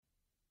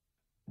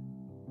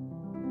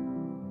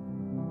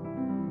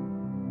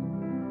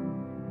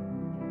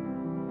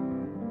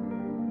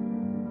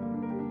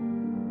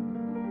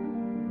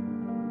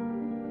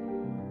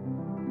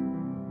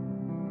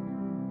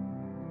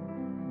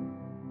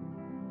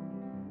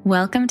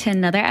Welcome to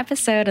another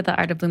episode of the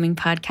Art of Blooming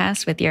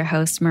podcast with your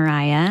host,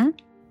 Mariah.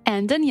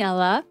 And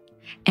Daniela.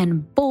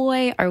 And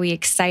boy, are we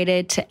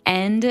excited to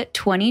end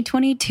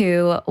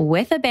 2022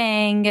 with a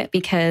bang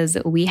because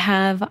we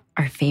have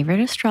our favorite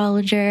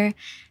astrologer,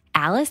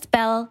 Alice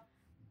Bell,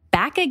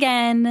 back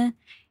again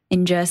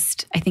in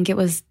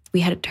we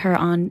had her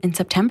on in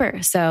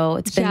September. So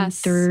it's been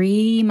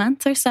 3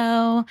 months or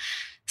so.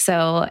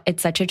 So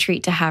it's such a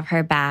treat to have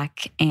her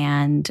back.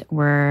 And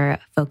we're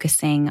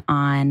focusing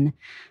on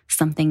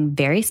something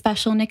very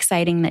special and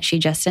exciting that she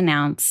just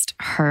announced,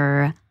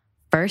 her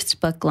first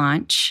book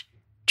launch,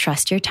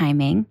 Trust Your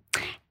Timing.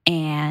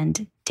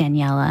 And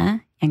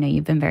Daniela, I know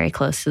you've been very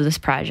close to this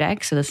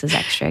project, so this is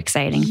extra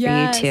exciting for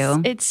you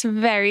too. It's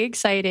very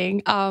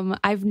exciting.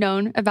 I've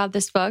known about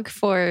this book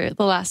for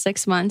the last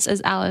 6 months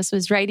as Alice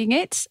was writing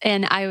it,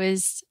 and I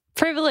was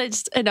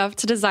privileged enough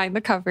to design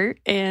the cover,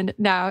 and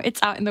now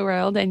it's out in the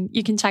world, and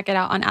you can check it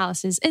out on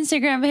Alice's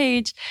Instagram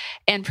page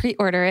and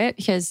pre-order it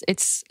because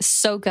it's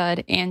so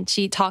good. And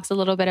she talks a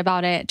little bit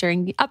about it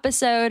during the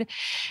episode,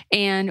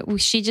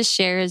 and she just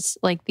shares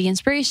like the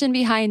inspiration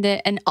behind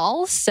it and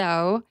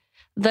also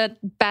the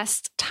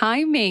best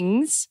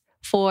timings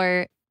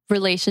for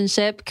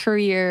relationship,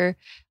 career,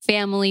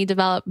 family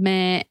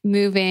development,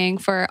 moving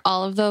for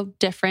all of the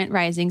different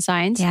rising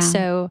signs. Yeah.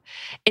 So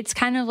it's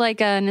kind of like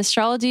an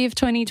Astrology of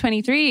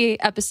 2023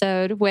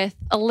 episode with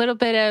a little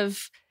bit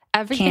of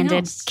everything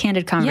else.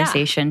 Candid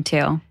conversation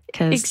too.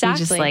 Because we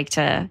just like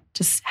to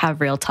just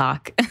have real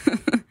talk.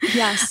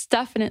 Yes,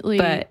 definitely.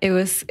 But it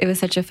was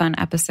such a fun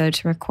episode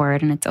to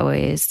record, and it's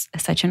always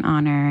such an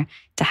honor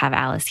to have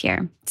Alice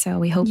here. So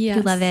we hope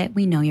you love it.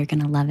 We know you're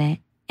going to love it.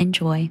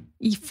 Enjoy.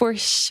 For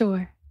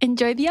sure.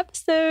 Enjoy the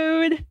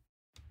episode.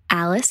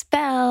 Alice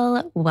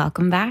Bell,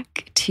 welcome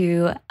back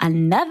to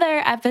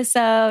another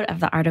episode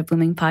of the Art of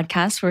Blooming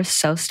podcast. We're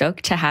so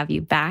stoked to have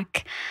you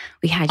back.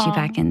 We had you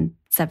back in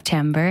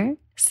September,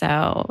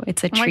 so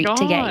it's a treat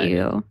to get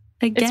you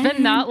again. It's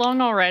been that long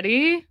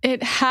already?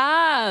 It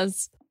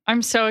has.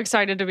 I'm so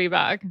excited to be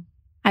back.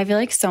 I feel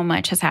like so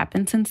much has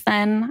happened since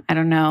then. I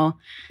don't know.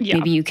 Yeah.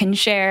 Maybe you can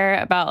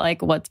share about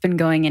like what's been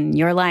going in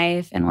your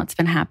life and what's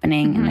been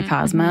happening in the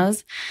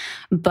cosmos.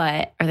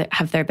 But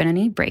have there been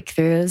any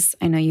breakthroughs?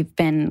 I know you've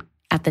been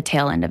at the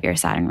tail end of your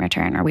Saturn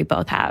return, or we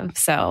both have.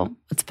 So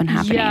what's been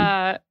happening?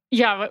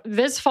 Yeah.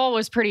 This fall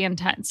was pretty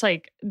intense.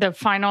 Like the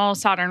final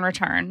Saturn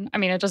return. I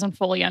mean, it doesn't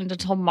fully end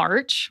until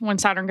March when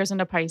Saturn goes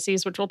into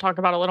Pisces, which we'll talk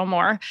about a little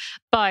more.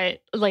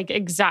 But like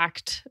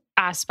exact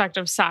aspect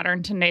of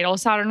Saturn to natal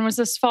Saturn was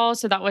this fall.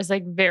 So that was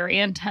like very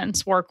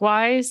intense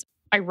work-wise.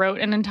 I wrote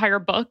an entire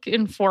book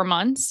in 4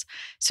 months.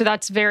 So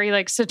that's very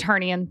like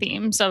Saturnian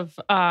themes of,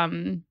 I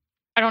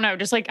don't know,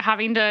 just like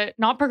having to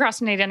not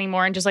procrastinate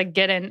anymore and just like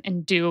get in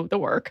and do the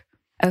work.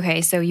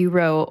 Okay. So you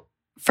wrote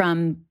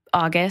from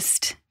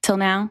August till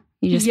now?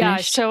 You just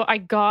finished? So I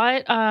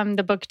got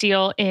the book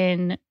deal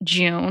in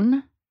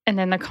June. And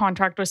then the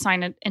contract was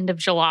signed at end of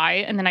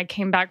July. And then I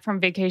came back from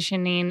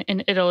vacationing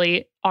in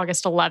Italy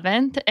August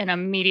 11th. And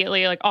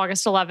immediately, like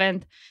August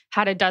 11th,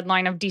 had a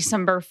deadline of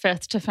December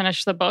 5th to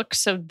finish the book.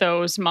 So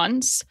those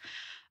months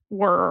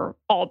were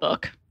all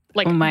book.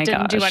 Like,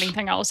 didn't do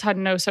anything else. Had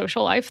no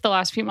social life the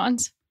last few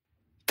months.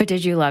 But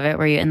did you love it?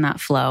 Were you in that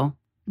flow?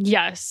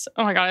 Yes.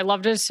 Oh my God. I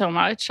loved it so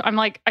much. I'm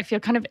like, I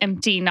feel kind of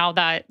empty now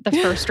that the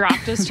first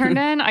draft is turned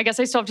in. I guess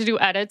I still have to do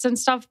edits and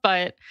stuff,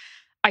 but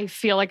I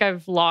feel like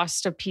I've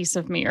lost a piece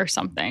of me or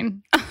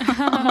something.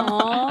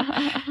 But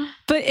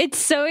it's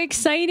so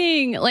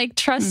exciting. Like,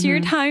 Trust Your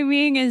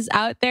Timing is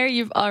out there.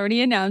 You've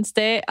already announced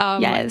it.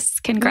 Yes,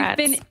 congrats.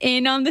 We've been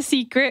in on the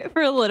secret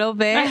for a little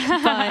bit,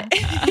 but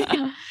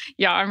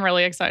yeah, I'm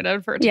really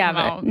excited for it to come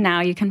out. But now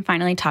you can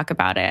finally talk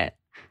about it.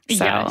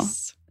 So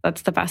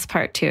that's the best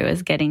part too,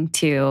 is getting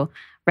to,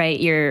 right?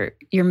 You're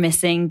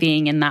missing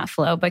being in that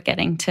flow, but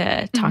getting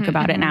to talk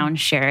about it now and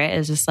share it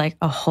is just like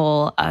a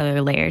whole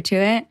other layer to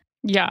it.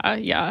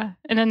 Yeah.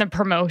 And then the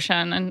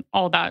promotion and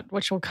all that,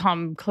 which will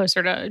come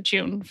closer to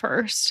June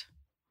 1st.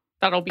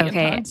 That'll be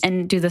intense.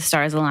 And do the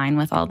stars align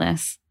with all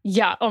this?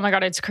 Yeah. Oh my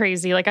God, it's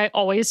crazy. Like I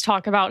always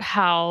talk about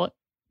how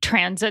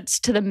transits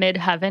to the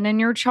midheaven in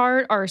your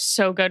chart are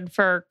so good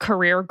for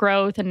career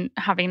growth and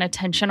having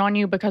attention on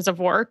you because of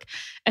work.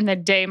 And the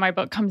day my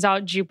book comes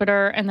out,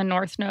 Jupiter and the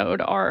North Node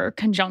are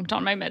conjunct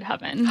on my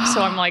midheaven.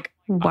 So I'm like,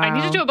 wow. I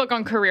need to do a book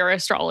on career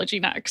astrology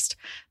next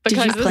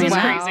because this is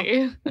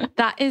crazy.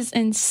 That is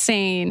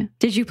insane.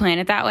 Did you plan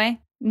it that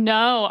way?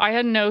 No, I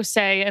had no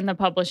say in the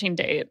publishing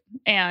date.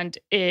 And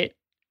it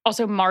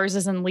also, Mars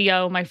is in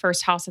Leo, my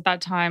first house at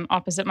that time,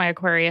 opposite my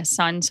Aquarius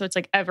sun. So it's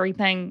like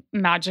everything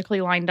magically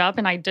lined up.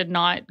 And I did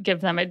not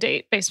give them a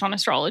date based on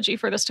astrology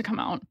for this to come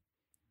out.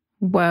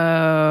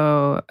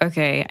 Whoa.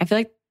 Okay. I feel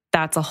like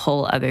that's a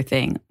whole other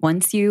thing.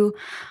 Once you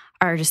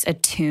are just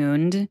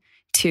attuned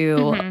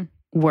to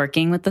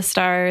working with the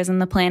stars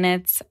and the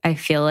planets, I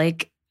feel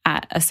like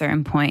at a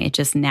certain point, it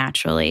just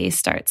naturally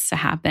starts to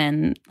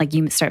happen. Like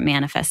you start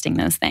manifesting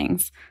those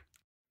things.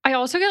 I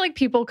also get like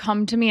people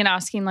come to me and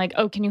asking like,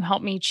 oh, can you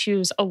help me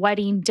choose a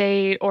wedding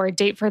date or a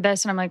date for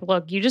this? And I'm like,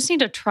 look, you just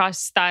need to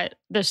trust that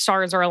the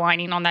stars are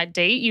aligning on that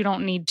date. You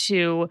don't need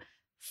to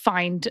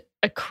find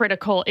a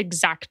critical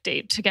exact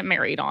date to get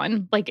married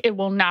on. Like it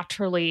will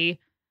naturally,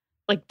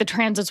 like the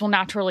transits will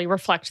naturally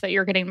reflect that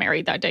you're getting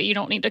married that day. You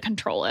don't need to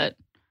control it.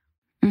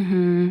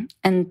 Mm-hmm.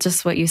 And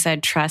just what you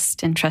said,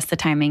 trust the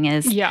timing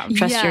is. Yeah.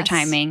 Trust Your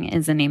Timing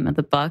is the name of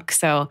the book.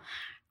 So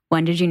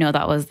when did you know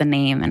that was the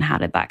name and how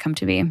did that come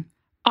to be?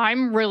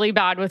 I'm really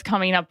bad with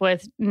coming up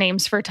with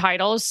names for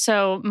titles.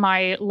 So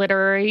my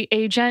literary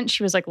agent,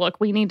 she was like, look,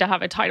 we need to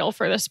have a title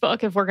for this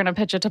book if we're going to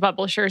pitch it to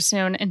publishers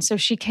soon. And so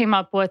she came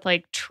up with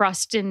like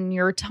Trust in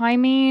Your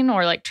Timing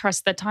or like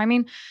Trust the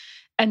Timing.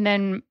 And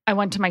then I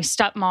went to my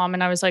stepmom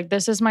and I was like,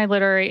 this is my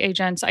literary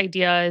agent's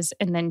ideas.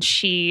 And then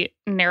she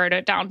narrowed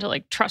it down to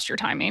like Trust Your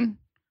Timing.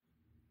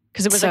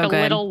 Because it was So like a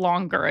good. little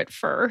longer at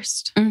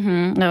first.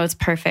 Mm-hmm. No, it's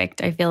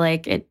perfect. I feel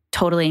like it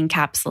totally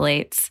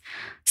encapsulates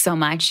so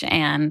much.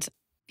 And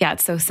yeah,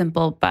 it's so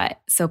simple, but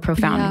so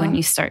profound when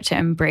you start to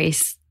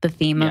embrace the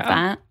theme of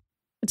that.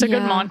 It's a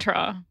good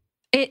mantra.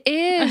 It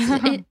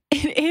is.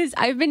 It is.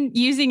 I've been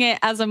using it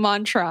as a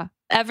mantra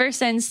ever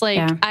since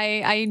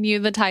I knew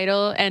the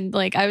title and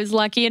like I was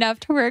lucky enough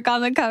to work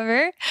on the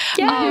cover.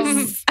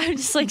 Yes. I'm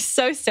just like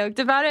so stoked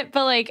about it.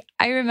 But like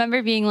I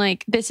remember being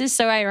like, this is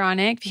so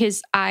ironic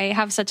because I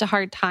have such a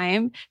hard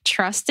time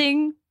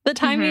trusting the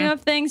timing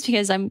of things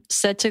because I'm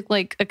such a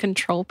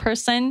control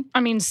person. I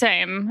mean,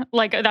 same.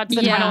 Like that's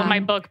the title of my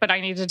book, but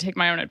I need to take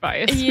my own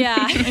advice.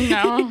 Yeah. You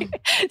know?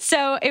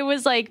 So it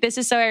was like, this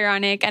is so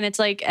ironic. And it's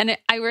like, and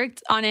I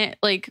worked on it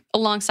like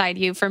alongside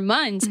you for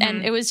months.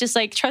 And it was just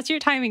like, trust your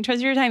timing,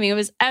 trust your timing. It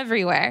was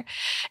everywhere.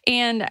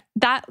 And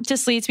that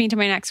just leads me to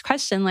my next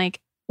question.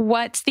 Like,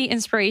 what's the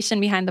inspiration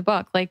behind the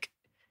book? Like,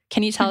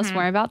 can you tell us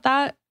more about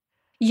that?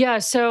 Yeah.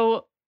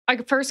 So I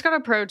first got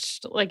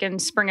approached like in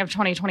spring of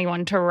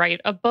 2021 to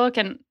write a book.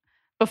 And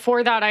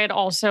before that, I had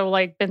also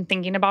like been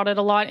thinking about it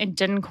a lot and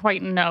didn't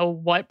quite know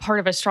what part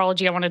of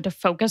astrology I wanted to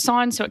focus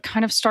on. So it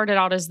kind of started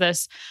out as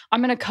this,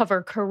 I'm going to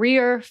cover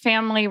career,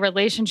 family,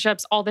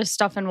 relationships, all this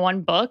stuff in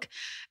one book.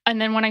 And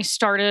then when I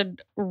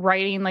started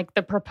writing like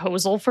the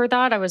proposal for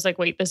that, I was like,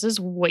 wait, this is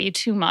way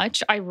too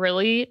much. I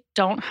really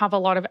don't have a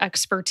lot of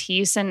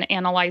expertise in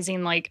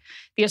analyzing like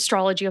the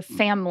astrology of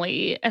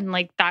family and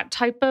like that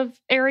type of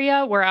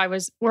area where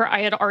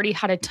I had already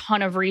had a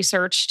ton of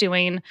research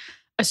doing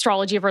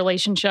astrology of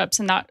relationships.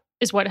 And that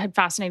is what had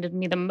fascinated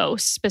me the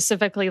most,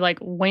 specifically like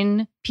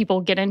when people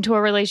get into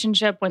a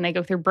relationship, when they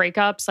go through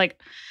breakups. Like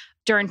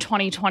during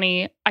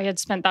 2020, I had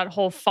spent that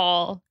whole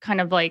fall kind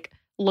of like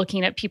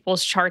looking at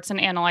people's charts and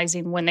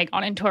analyzing when they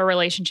got into a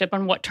relationship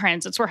and what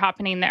transits were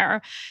happening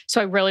there. So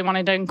I really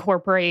wanted to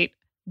incorporate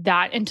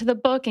that into the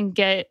book and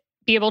be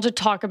able to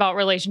talk about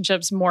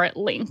relationships more at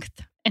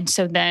length. And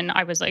so then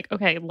I was like,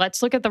 okay,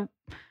 let's look at the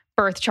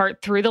birth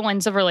chart through the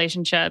lens of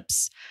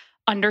relationships,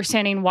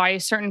 understanding why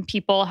certain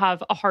people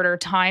have a harder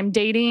time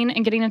dating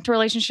and getting into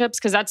relationships.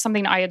 Because that's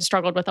something I had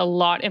struggled with a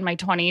lot in my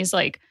 20s.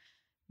 Like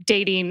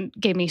dating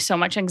gave me so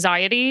much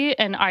anxiety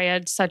and I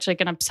had such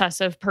like an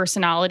obsessive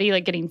personality,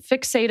 like getting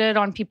fixated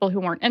on people who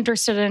weren't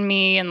interested in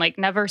me and like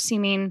never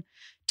seeming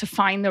to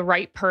find the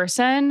right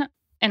person.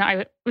 And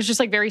I was just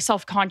like very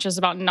self-conscious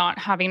about not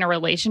having a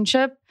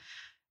relationship,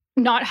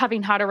 not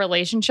having had a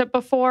relationship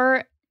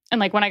before. And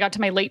like when I got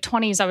to my late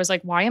 20s, I was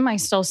like, why am I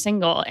still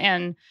single?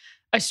 And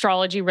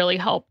astrology really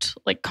helped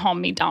like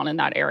calm me down in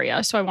that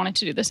area. So I wanted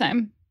to do the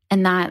same.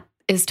 And that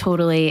is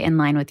totally in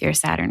line with your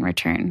Saturn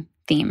return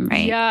theme,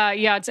 right?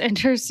 Yeah. It's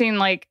interesting.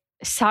 Like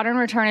Saturn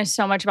return is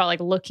so much about like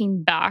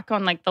looking back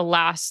on like the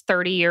last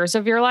 30 years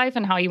of your life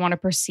and how you want to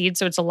proceed.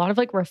 So it's a lot of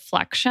like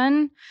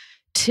reflection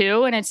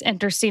too. And it's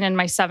interesting in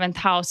my 7th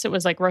house, it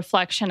was like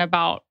reflection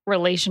about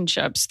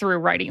relationships through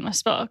writing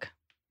this book.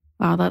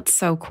 Wow, that's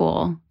so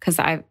cool. Because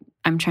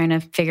I'm trying to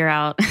figure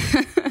out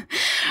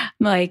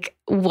like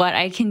what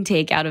I can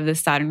take out of the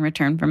Saturn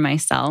return for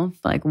myself.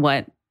 Like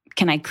what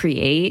can I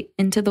create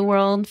into the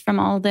world from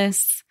all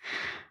this?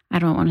 I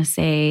don't want to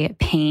say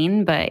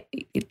pain, but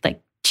like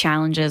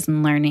challenges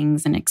and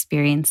learnings and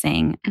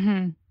experiencing,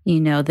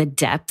 the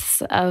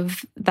depths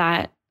of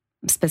that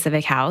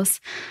specific house.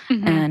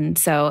 And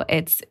so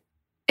it's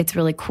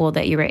really cool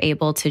that you were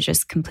able to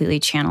just completely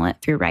channel it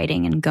through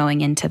writing and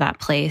going into that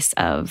place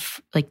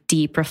of like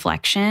deep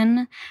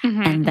reflection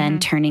and then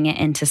turning it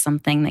into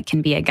something that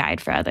can be a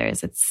guide for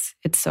others. It's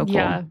so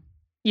cool.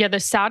 Yeah,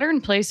 the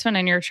Saturn placement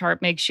in your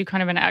chart makes you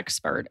kind of an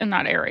expert in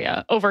that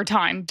area over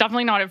time.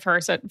 Definitely not at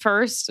first. At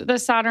first, the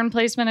Saturn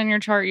placement in your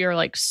chart, you're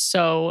like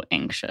so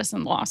anxious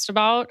and lost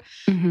about.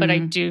 But I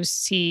do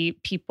see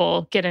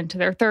people get into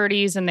their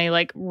 30s and they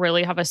like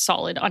really have a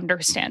solid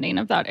understanding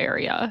of that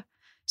area.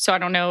 So I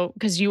don't know,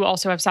 because you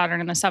also have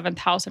Saturn in the 7th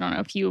house. I don't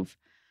know if you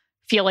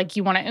feel like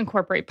you want to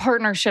incorporate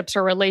partnerships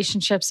or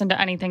relationships into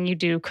anything you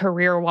do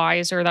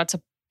career-wise, or that's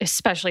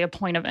especially a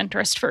point of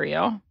interest for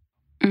you.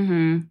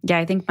 Yeah,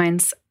 I think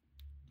mine's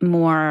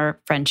more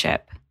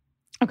friendship,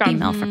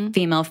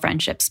 female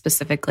friendship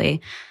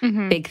specifically.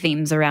 Big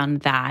themes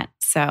around that.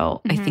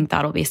 So I think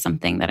that'll be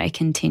something that I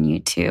continue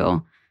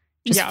to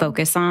just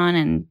focus on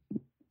and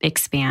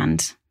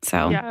expand.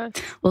 So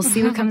we'll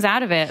see what comes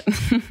out of it.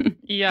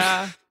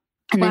 Yeah.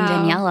 And then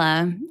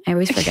Daniela, I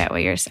always forget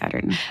what your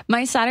Saturn.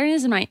 My Saturn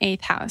is in my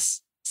 8th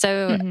house.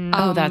 So,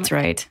 oh, that's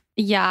right.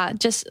 Yeah,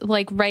 just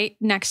like right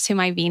next to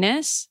my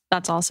Venus.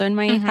 That's also in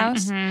my 8th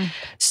house.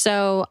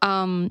 So,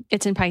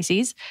 it's in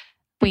Pisces.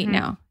 Wait,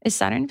 no, is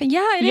Saturn?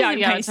 Yeah, it is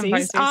in Pisces. It's in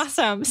Pisces.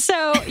 Awesome.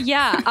 So,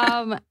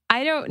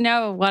 I don't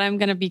know what I'm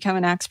going to become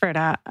an expert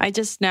at. I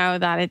just know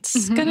that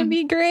it's going to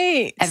be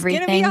great.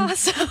 Everything.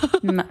 It's going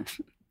to be awesome.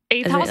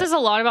 8th house is a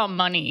lot about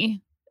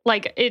money.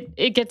 Like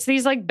it gets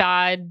these like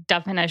bad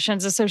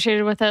definitions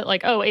associated with it.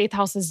 Like, oh, 8th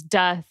house is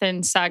death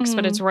and sex,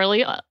 but it's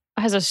really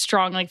has a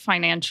strong like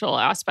financial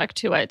aspect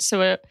to it.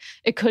 So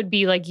it could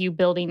be like you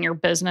building your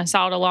business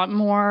out a lot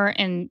more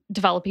and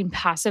developing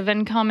passive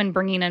income and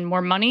bringing in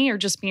more money, or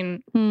just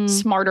being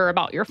smarter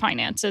about your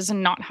finances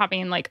and not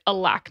having like a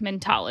lack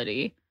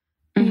mentality.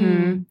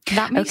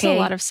 That makes a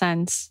lot of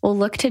sense. Well,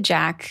 look to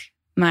Jack,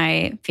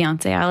 my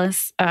fiance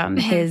Alice.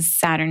 His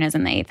Saturn is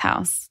in the 8th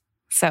house.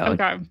 So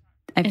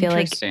I feel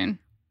like,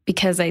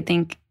 because I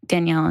think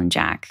Danielle and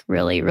Jack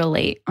really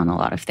relate on a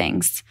lot of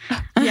things.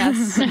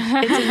 Yes.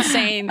 It's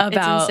insane.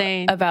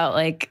 About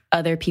like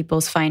other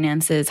people's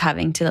finances,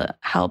 having to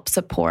help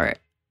support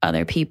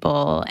other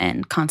people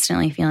and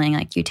constantly feeling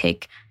like you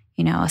take,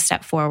 a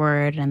step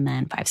forward and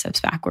then 5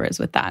 steps backwards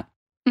with that.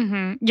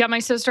 Yeah, my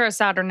sister has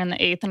Saturn in the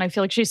 8th, and I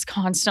feel like she's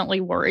constantly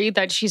worried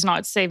that she's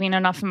not saving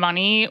enough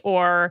money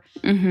or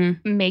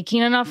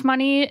making enough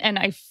money. And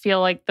I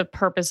feel like the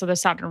purpose of the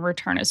Saturn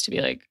return is to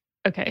be like,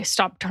 okay,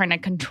 stop trying to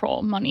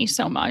control money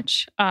so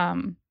much. Oh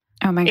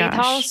my gosh. 8th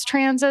house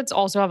transits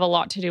also have a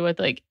lot to do with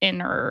like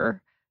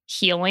inner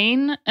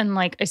healing. And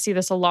like, I see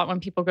this a lot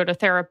when people go to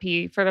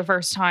therapy for the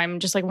first time,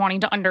 just like wanting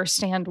to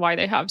understand why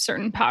they have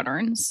certain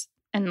patterns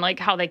and like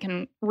how they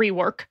can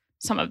rework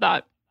some of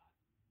that.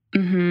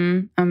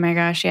 Oh my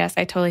gosh. Yes.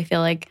 I totally feel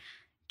like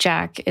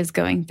Jack is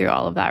going through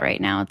all of that right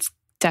now. It's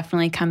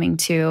definitely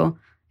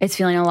it's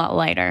feeling a lot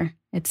lighter.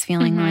 It's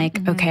feeling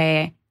like,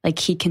 okay, like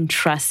he can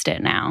trust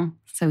it now.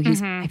 So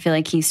I feel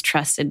like he's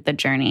trusted the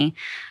journey.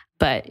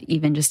 But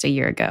even just a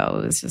year ago,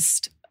 it was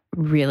just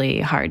really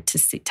hard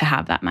to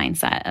have that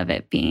mindset of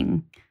it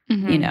being,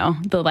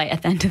 the light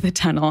at the end of the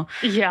tunnel.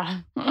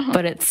 Yeah.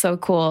 But it's so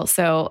cool.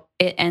 So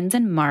it ends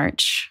in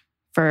March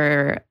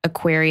for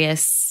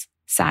Aquarius,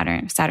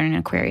 Saturn and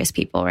Aquarius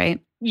people,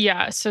 right?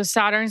 Yeah. So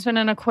Saturn's been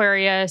in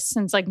Aquarius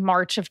since like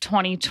March of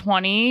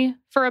 2020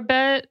 for a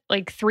bit,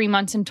 like 3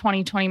 months in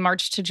 2020,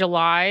 March to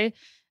July.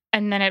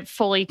 And then it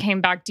fully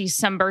came back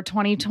December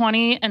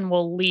 2020 and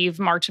will leave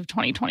March of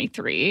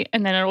 2023.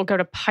 And then it'll go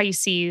to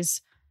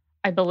Pisces,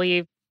 I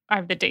believe. I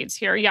have the dates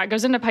here. Yeah, it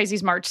goes into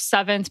Pisces March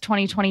 7th,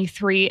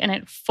 2023, and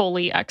it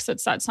fully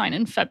exits that sign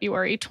in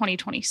February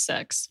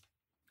 2026.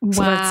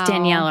 So that's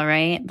Daniela,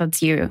 right?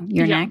 That's you.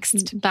 You're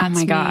next. That's oh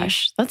my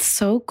gosh. That's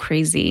so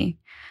crazy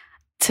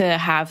to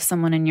have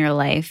someone in your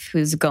life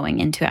who's going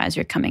into it as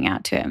you're coming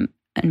out to him.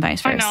 And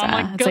vice versa. I know,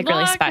 I'm like, it's like luck.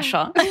 Really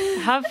special.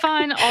 Have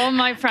fun. All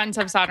my friends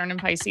have Saturn and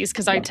Pisces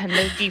because I tend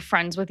to be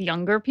friends with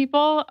younger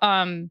people.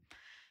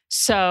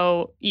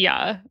 So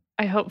yeah,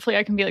 hopefully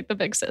I can be like the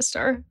big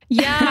sister.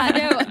 Yeah,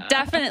 no,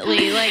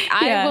 definitely. Like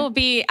I will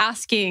be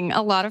asking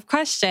a lot of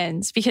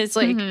questions because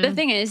like the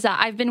thing is that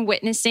I've been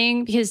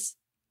witnessing, because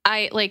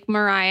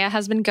Mariah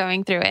has been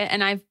going through it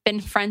and I've been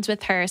friends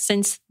with her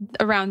since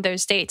around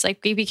those dates. Like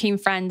we became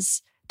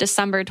friends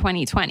December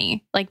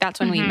 2020. Like that's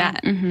when we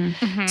met.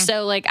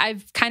 So like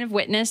I've kind of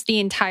witnessed the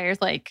entire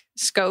like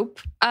scope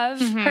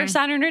of her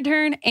Saturn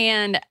return,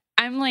 and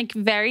I'm like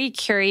very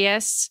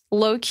curious,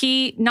 low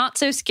key, not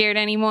so scared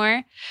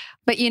anymore.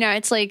 But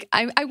it's like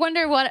I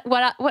wonder what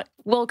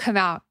will come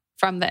out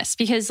from this,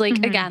 because like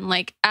again,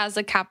 like as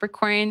a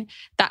Capricorn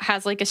that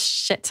has like a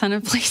shit ton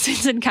of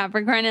placements in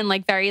Capricorn, and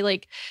like very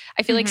like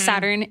I feel like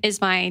Saturn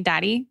is my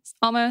daddy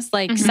almost,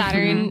 like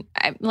Saturn,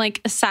 I'm like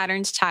a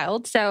Saturn's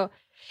child. So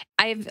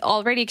I've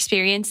already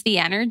experienced the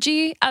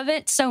energy of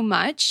it so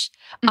much,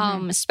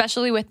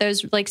 especially with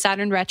those like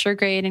Saturn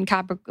retrograde and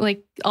Capricorn,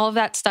 like all of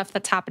that stuff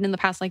that's happened in the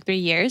past like 3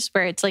 years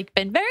where it's like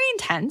been very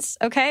intense.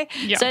 Okay.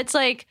 Yeah. So it's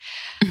like,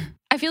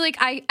 I feel like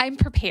I'm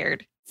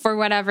prepared for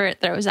whatever it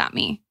throws at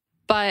me,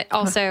 but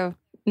also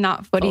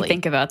not fully. What do you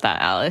think about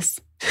that, Alice?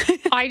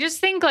 I just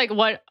think like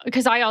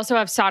because I also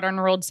have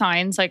Saturn ruled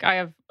signs. Like I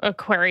have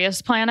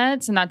Aquarius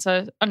planets, and that's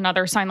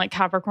another sign like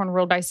Capricorn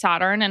ruled by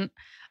Saturn. And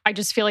I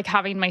just feel like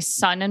having my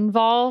sun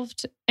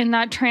involved in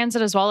that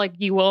transit as well, like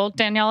you will,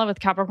 Daniela,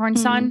 with Capricorn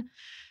sun,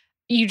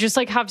 you just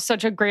like have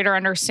such a greater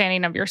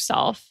understanding of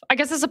yourself. I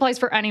guess this applies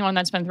for anyone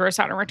that's been through a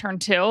Saturn return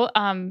too.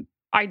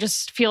 I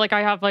just feel like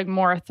I have like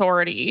more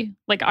authority.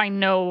 Like I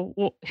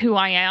know who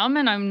I am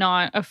and I'm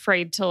not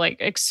afraid to like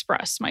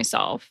express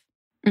myself.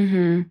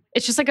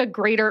 It's just like a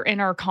greater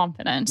inner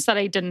confidence that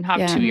I didn't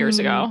have 2 years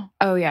ago.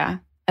 Oh yeah.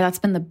 That's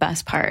been the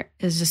best part,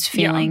 is just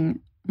feeling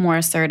more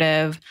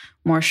assertive,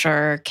 more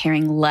sure,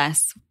 caring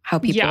less how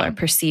people are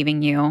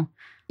perceiving you.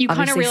 You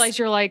kind of realize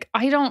you're like,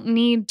 I don't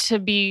need to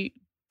be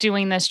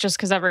doing this just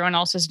because everyone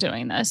else is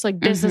doing this. Like,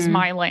 this is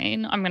my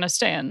lane. I'm going to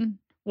stay in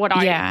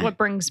what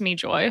brings me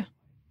joy.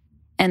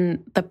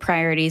 And the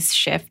priorities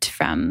shift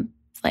from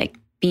like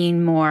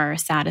being more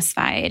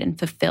satisfied and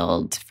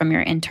fulfilled from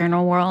your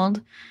internal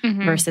world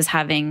versus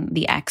having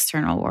the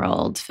external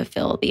world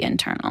fulfill the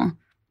internal.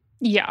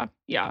 Yeah.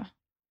 Yeah.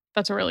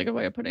 That's a really good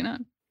way of putting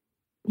it.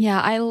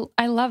 Yeah,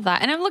 I love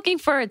that. And I'm looking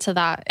forward to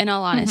that, in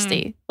all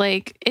honesty.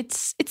 Like,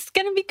 it's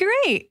going to be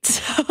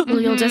great.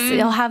 Well,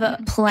 you'll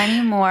have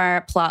plenty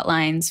more plot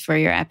lines for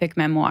your epic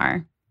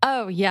memoir.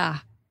 Oh, yeah.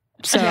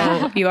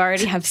 So you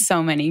already have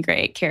so many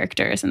great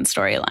characters and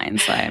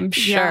storylines. So I'm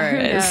sure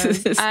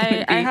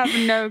I have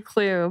no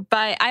clue.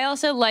 But I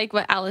also like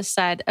what Alice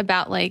said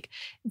about like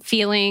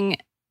feeling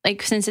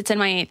like, since it's in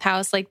my 8th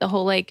house, like the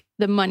whole like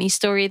the money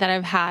story that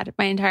I've had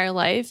my entire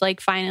life,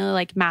 like finally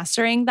like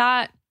mastering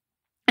that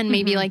and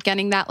maybe like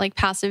getting that like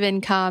passive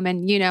income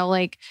and, you know,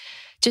 like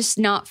just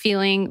not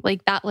feeling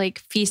like that like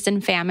feast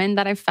and famine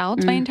that I've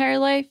felt my entire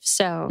life.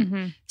 So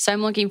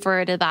I'm looking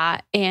forward to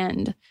that.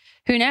 And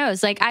who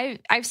knows? Like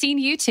I've seen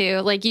you two,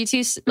 like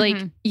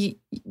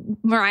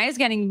Mariah's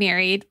getting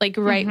married, like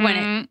right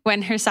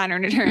when her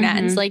Saturn return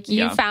ends. Like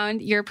you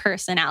found your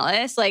person,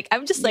 Alice. Like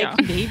I'm just like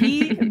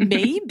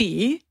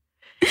maybe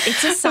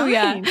it's a sign. Oh,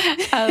 yeah.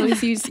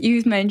 Alice,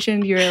 you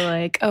mentioned you were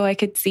like, oh, I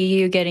could see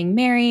you getting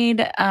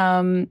married.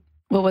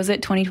 What was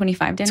it?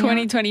 2025, Danielle?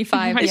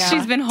 2025. Yeah.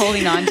 She's been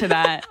holding on to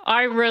that.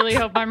 I really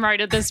hope I'm right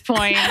at this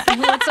point.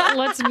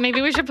 Let's maybe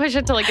we should push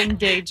it to like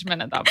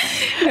engagement at that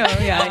point.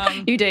 Oh yeah,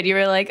 you did. You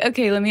were like,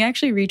 okay, let me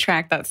actually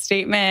retract that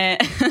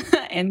statement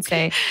and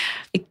say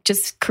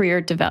just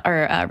career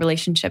or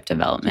relationship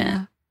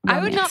development. Yeah.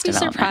 I would not be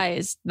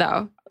surprised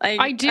though.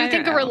 I do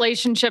think a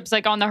relationship's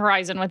like on the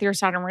horizon with your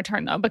Saturn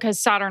return though, because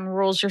Saturn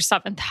rules your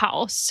 7th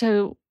house.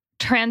 So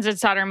transit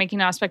Saturn making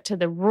aspect to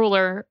the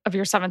ruler of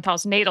your 7th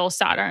house, natal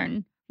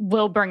Saturn,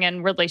 will bring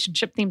in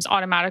relationship themes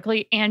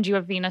automatically. And you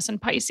have Venus in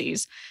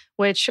Pisces,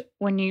 which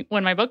when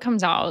my book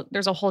comes out,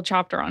 there's a whole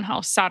chapter on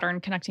how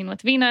Saturn connecting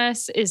with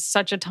Venus is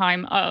such a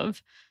time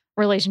of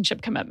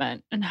relationship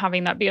commitment and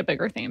having that be a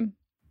bigger theme.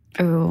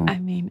 Ooh. I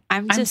mean,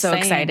 I'm so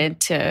excited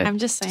to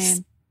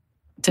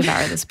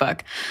devour this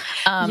book.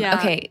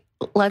 Okay,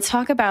 let's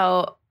talk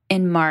about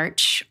in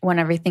March when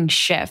everything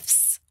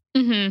shifts.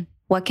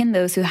 What can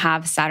those who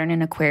have Saturn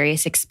in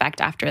Aquarius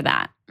expect after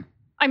that?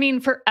 I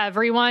mean, for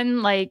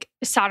everyone, like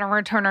Saturn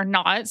return or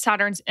not,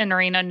 Saturn's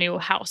entering a new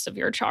house of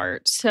your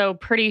chart. So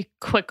pretty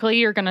quickly,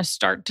 you're going to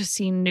start to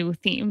see new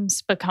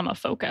themes become a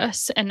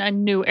focus and a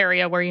new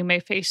area where you may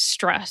face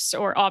stress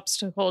or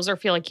obstacles or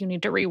feel like you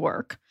need to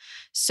rework.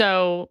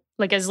 So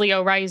like as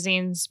Leo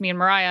risings, me and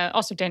Mariah,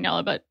 also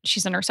Daniela, but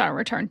she's in her Saturn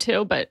return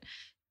too, but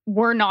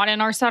we're not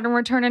in our Saturn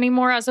return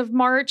anymore as of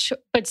March,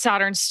 but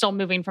Saturn's still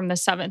moving from the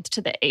 7th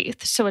to the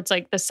 8th. So it's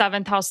like the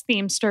 7th house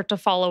themes start to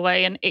fall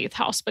away and 8th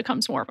house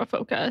becomes more of a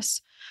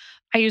focus.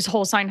 I use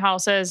whole sign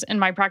houses in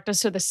my practice.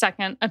 So the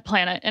second a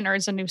planet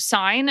enters a new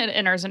sign, it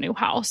enters a new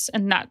house.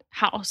 And that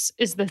house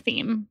is the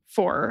theme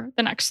for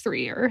the next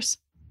 3 years.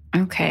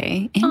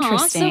 Okay.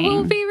 Interesting. So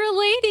we'll be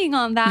relating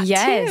on that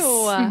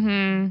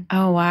too.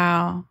 Oh,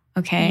 wow.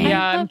 Okay.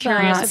 Yeah, I'm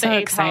curious. I'm so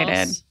excited.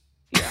 House.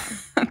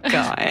 Yeah.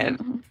 God.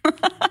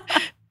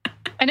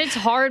 And it's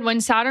hard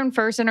when Saturn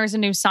first enters a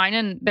new sign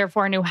and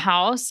therefore a new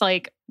house,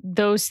 like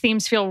those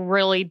themes feel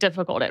really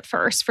difficult at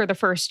first for the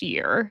first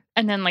year.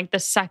 And then like the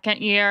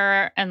second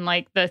year and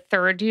like the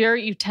third year,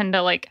 you tend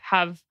to like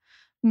have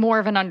more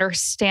of an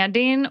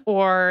understanding,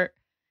 or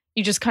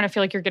you just kind of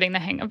feel like you're getting the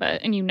hang of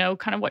it and you know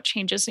kind of what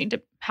changes need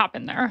to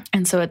happen there.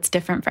 And so it's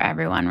different for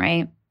everyone,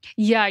 right?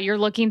 Yeah, you're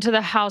looking to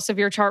the house of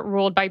your chart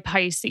ruled by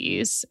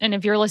Pisces. And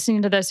if you're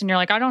listening to this and you're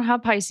like, I don't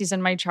have Pisces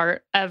in my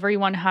chart,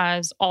 everyone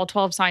has all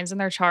 12 signs in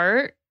their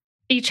chart.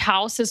 Each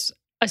house is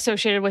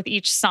associated with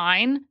each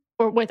sign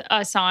or with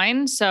a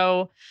sign.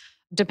 So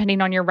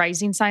depending on your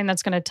rising sign,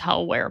 that's going to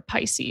tell where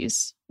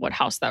Pisces, what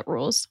house that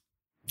rules.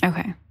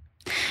 Okay.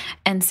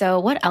 And so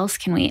what else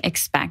can we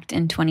expect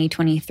in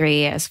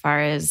 2023 as far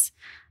as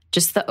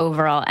just the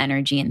overall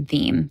energy and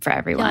theme for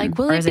everyone? Yeah, like,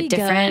 will it be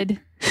different? Good?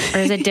 Or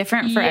is it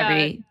different for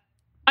every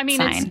I mean,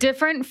 sign? It's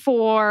different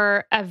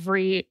for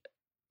every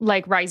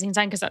like rising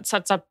sign because that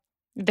sets up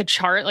the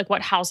chart, like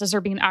what houses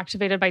are being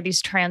activated by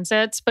these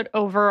transits. But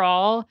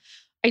overall,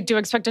 I do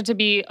expect it to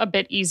be a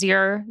bit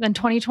easier than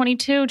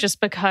 2022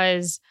 just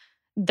because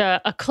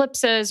the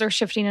eclipses are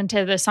shifting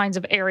into the signs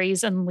of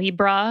Aries and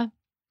Libra.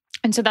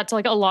 And so that's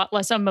like a lot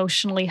less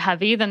emotionally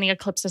heavy than the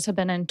eclipses have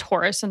been in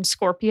Taurus and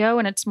Scorpio.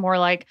 And it's more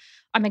like,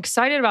 I'm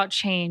excited about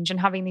change and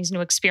having these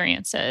new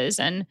experiences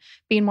and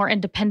being more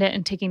independent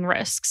and taking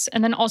risks.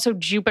 And then also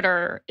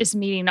Jupiter is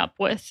meeting up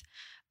with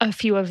a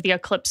few of the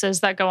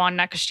eclipses that go on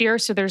next year.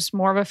 So there's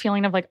more of a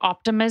feeling of like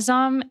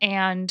optimism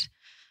and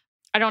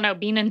I don't know,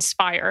 being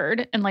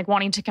inspired and like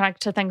wanting to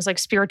connect to things like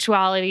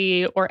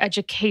spirituality or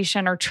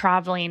education or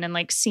traveling and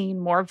like seeing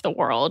more of the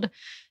world.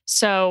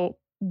 So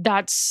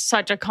that's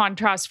such a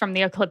contrast from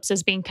the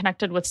eclipses being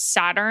connected with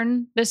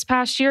Saturn this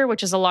past year,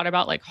 which is a lot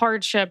about like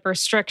hardship,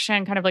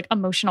 restriction, kind of like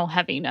emotional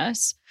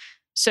heaviness.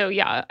 So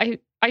yeah,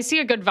 I see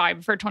a good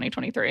vibe for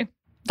 2023.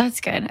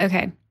 That's good.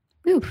 Okay.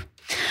 Ooh.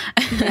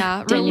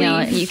 Yeah,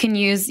 Danielle, you can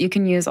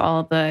use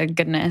all the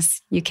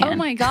goodness you can. Oh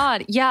my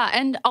God. Yeah.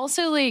 And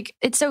also like,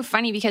 it's so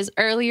funny because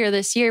earlier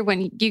this year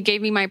when you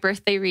gave me my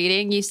birthday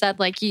reading, you said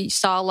like you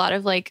saw a lot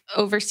of like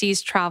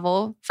overseas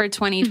travel for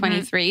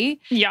 2023.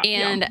 Mm-hmm. Yeah.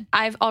 And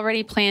I've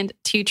already planned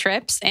 2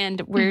 trips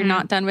and we're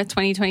not done with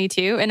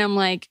 2022. And I'm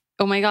like,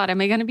 oh my God, am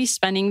I going to be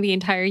spending the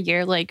entire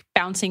year like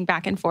bouncing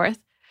back and forth?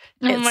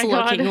 It's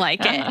looking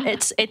like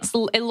it.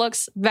 It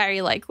looks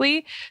very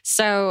likely.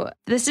 So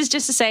this is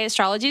just to say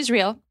astrology is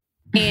real.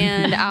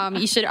 And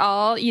you should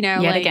all,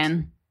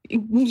 again.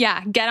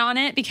 Yeah, get on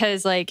it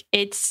because like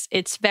it's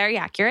very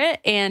accurate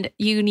and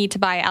you need to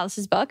buy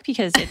Alice's book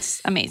because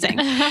it's amazing.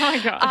 Oh my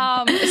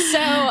God.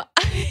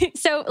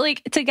 So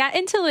like to get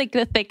into like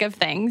the thick of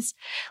things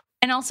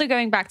and also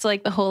going back to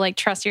like the whole like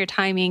trust your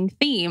timing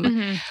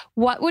theme,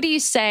 what would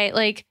you say?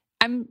 Like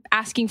I'm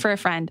asking for a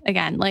friend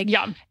again, like,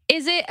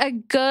 is it a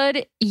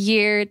good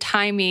year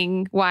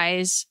timing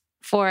wise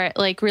for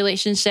like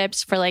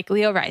relationships for like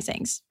Leo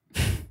risings?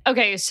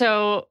 Okay.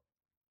 So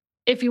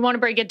if you want to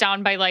break it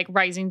down by like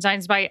rising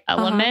signs by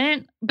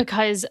element,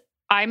 because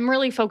I'm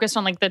really focused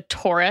on like the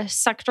Taurus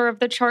sector of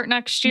the chart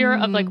next year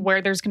of like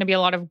where there's going to be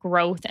a lot of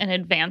growth and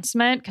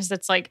advancement because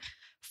it's like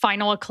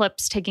final lunar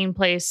eclipse taking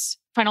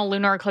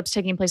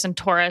place in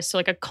Taurus. So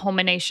like a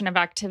culmination of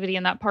activity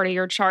in that part of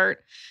your chart.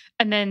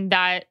 And then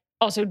that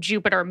also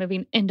Jupiter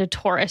moving into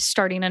Taurus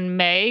starting in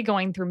May,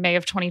 going through May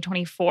of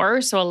 2024.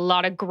 So a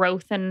lot of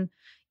growth and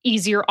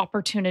easier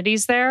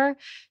opportunities there.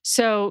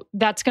 So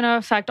that's going to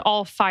affect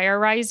all fire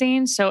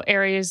rising. So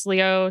Aries,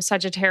 Leo,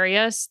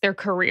 Sagittarius, their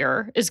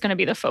career is going to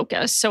be the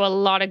focus. So a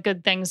lot of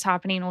good things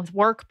happening with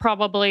work,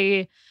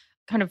 probably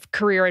kind of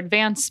career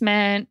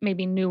advancement,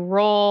 maybe new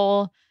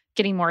role,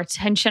 getting more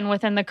attention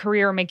within the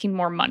career, making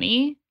more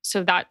money.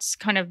 So that's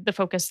kind of the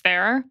focus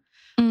there.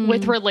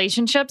 With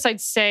relationships, I'd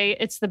say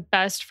it's the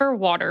best for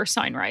water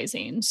sign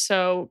rising.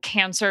 So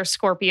Cancer,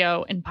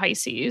 Scorpio, and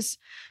Pisces,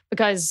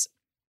 because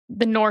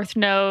the North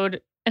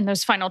Node and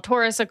those final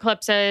Taurus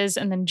eclipses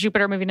and then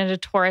Jupiter moving into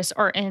Taurus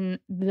are in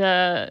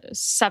the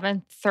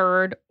 7th,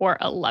 3rd, or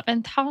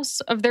 11th house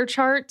of their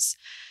charts.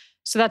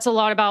 So that's a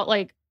lot about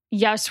like,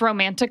 yes,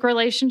 romantic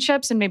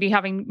relationships and maybe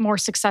having more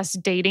success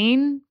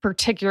dating,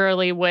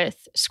 particularly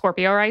with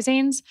Scorpio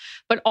risings,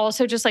 but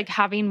also just like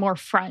having more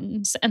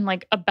friends and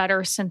like a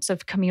better sense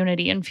of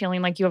community and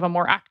feeling like you have a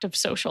more active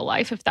social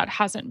life if that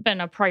hasn't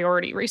been a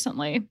priority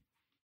recently.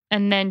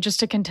 And then just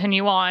to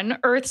continue on,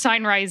 Earth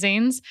sign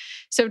risings.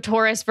 So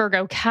Taurus,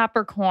 Virgo,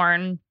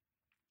 Capricorn,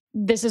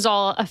 this is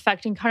all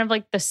affecting kind of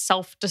like the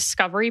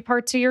self-discovery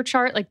parts of your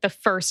chart, like the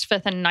 1st,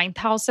 5th, and 9th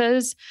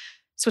houses.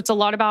 So it's a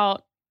lot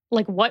about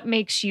like what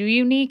makes you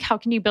unique? How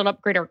can you build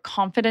up greater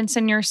confidence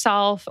in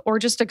yourself or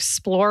just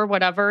explore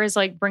whatever is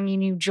like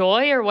bringing you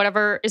joy or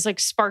whatever is like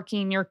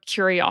sparking your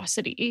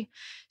curiosity.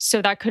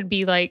 So that could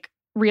be like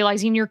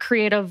realizing your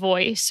creative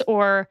voice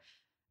or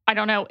I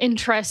don't know,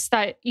 interests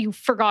that you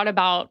forgot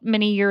about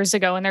many years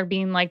ago and they're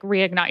being like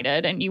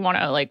reignited and you want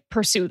to like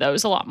pursue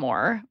those a lot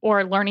more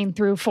or learning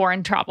through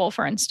foreign travel,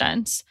 for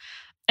instance.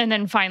 And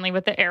then finally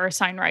with the air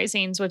sign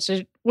risings,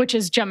 which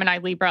is Gemini,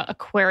 Libra,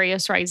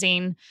 Aquarius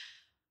rising.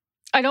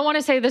 I don't want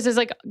to say this is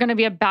like going to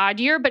be a bad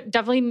year, but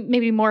definitely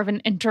maybe more of an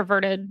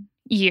introverted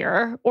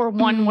year or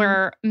one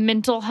where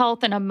mental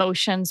health and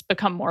emotions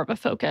become more of a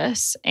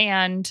focus.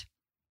 And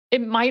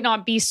it might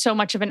not be so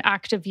much of an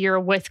active year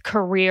with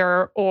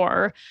career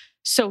or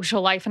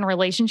social life and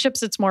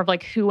relationships. It's more of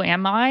like, who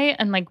am I?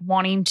 And like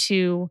wanting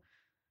to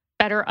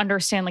better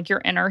understand like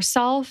your inner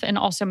self and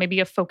also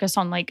maybe a focus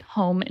on like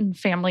home and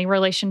family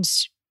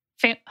relationships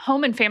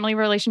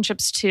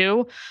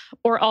too,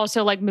 or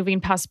also like moving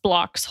past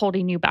blocks,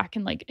 holding you back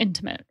in like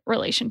intimate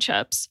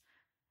relationships.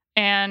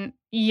 And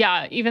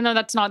yeah, even though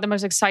that's not the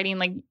most exciting,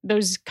 like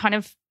those kind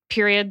of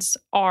periods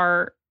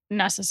are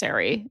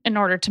necessary in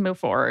order to move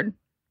forward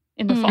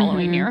in the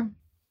following year.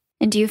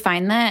 And do you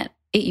find that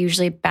it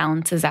usually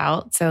balances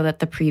out so that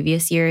the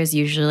previous year is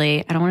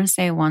usually, I don't want to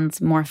say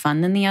one's more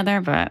fun than the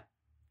other, but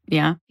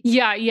yeah.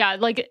 Yeah.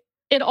 Like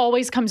it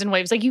always comes in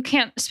waves. Like you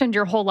can't spend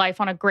your whole life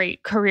on a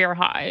great career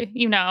high,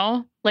 you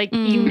know? Like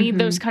you need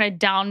those kind of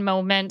down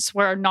moments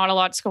where not a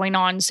lot's going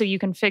on so you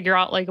can figure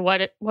out like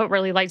what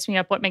really lights me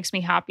up, what makes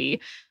me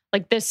happy.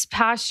 Like this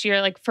past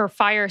year, like for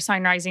fire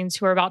sign risings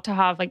who are about to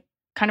have like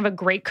kind of a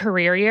great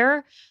career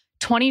year,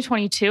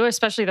 2022,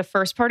 especially the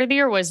first part of the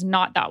year was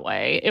not that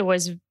way. It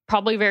was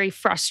probably very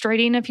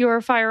frustrating if you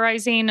were fire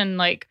rising and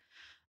like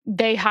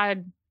they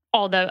had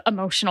all the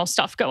emotional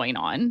stuff going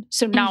on.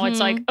 So now it's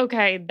like,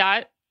 okay,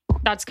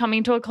 that's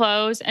coming to a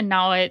close. And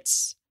now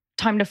it's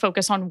time to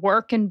focus on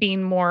work and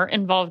being more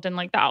involved in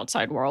like the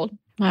outside world.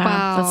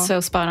 Wow. That's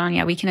so spot on.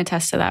 Yeah, we can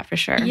attest to that for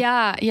sure.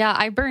 Yeah.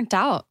 I burnt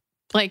out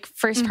like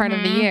first part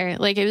of the year.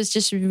 Like it was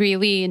just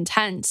really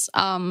intense.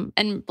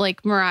 And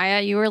like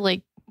Mariah, you were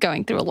like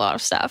going through a lot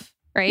of stuff,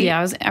 right? Yeah,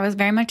 I was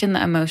very much in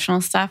the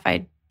emotional stuff.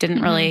 I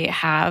didn't really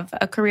have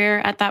a career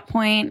at that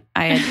point.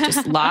 I had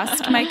just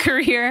lost my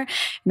career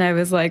and I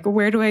was like,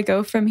 where do I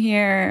go from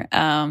here?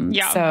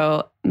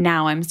 So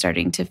now I'm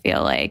starting to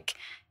feel like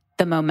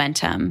the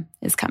momentum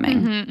is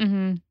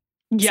coming.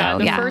 Yeah,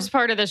 the first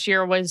part of this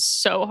year was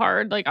so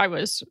hard. Like I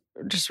was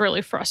just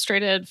really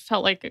frustrated,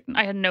 felt like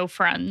I had no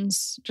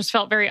friends, just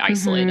felt very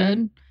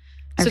isolated.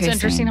 So it's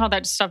interesting how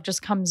that stuff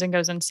just comes and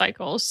goes in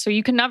cycles. So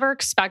you can never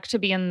expect to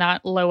be in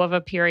that low of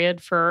a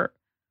period for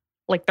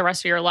like the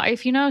rest of your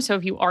life, you know? So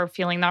if you are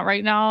feeling that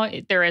right now,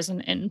 there is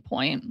an end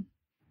point.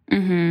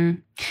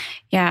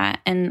 Yeah.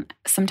 And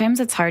sometimes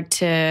it's hard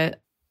to,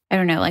 I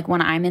don't know, like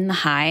when I'm in the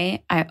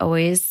high,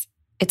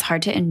 it's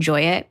hard to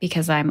enjoy it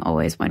because I'm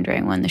always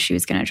wondering when the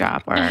shoe's going to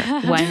drop or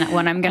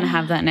when I'm going to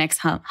have that next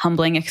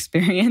humbling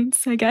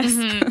experience, I guess.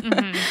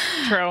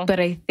 True. But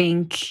I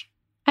think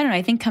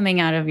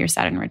coming out of your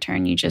Saturn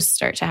return, you just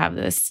start to have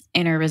this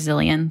inner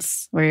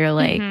resilience where you're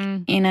like,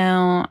 you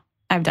know,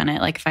 I've done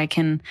it. Like if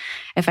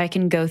I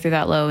can go through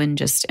that low and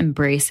just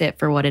embrace it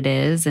for what it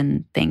is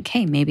and think,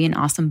 hey, maybe an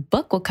awesome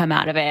book will come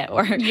out of it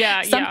or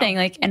something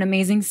like an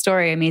amazing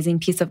story, amazing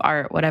piece of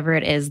art, whatever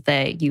it is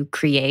that you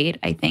create.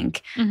 I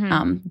think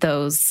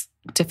those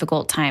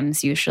difficult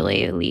times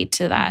usually lead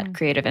to that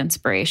creative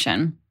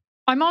inspiration.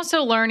 I'm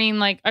also learning,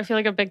 like, I feel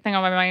like a big thing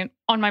on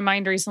my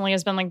mind recently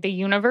has been like the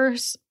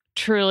universe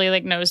truly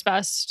like knows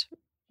best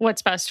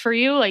what's best for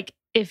you. Like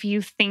if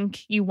you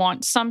think you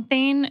want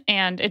something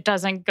and it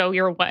doesn't go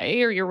your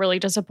way or you're really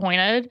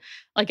disappointed,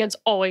 like it's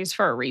always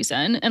for a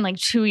reason. And like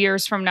 2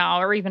 years from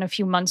now, or even a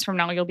few months from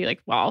now, you'll be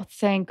like, wow,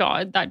 thank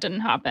God that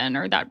didn't happen.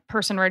 Or that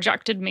person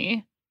rejected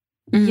me.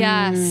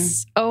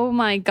 Yes. Oh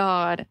my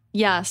God.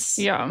 Yes.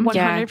 Yeah. 100%.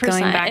 Yeah,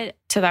 going back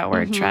to that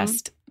word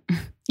trust.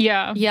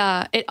 Yeah.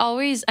 Yeah. It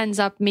always ends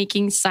up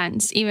making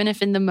sense. Even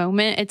if in the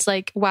moment it's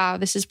like, wow,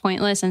 this is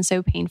pointless and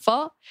so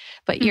painful,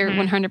 but you're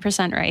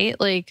 100% right.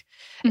 Like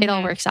it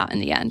all works out in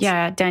the end.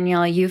 Yeah.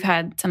 Daniela, you've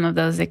had some of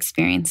those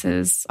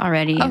experiences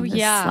already in this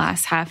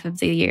last half of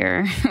the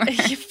year.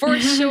 For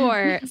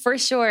sure. For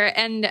sure.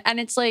 And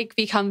it's like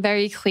become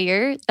very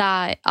clear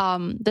that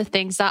the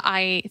things that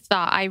I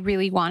thought I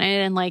really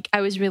wanted and like I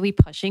was really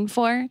pushing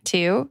for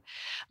too,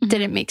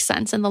 didn't make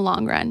sense in the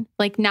long run.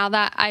 Like now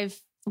that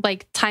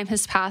time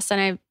has passed and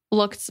I've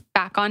looked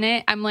back on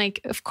it, I'm like,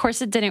 of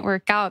course it didn't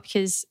work out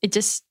because it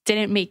just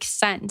didn't make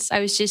sense.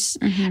 I was just,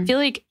 I feel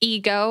like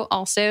ego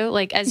also,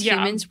 like as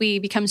humans, we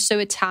become so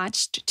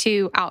attached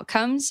to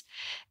outcomes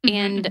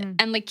and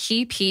the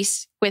key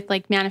piece with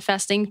like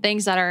manifesting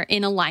things that are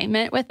in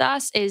alignment with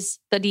us is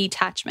the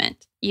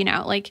detachment, you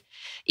know, like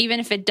even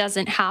if it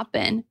doesn't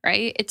happen,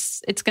 right?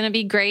 It's going to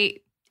be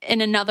great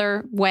in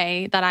another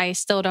way that I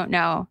still don't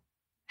know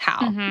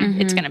how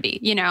it's going to be,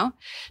 you know?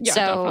 Yeah,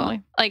 so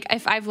definitely. Like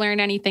if I've learned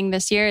anything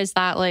this year is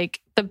that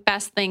like the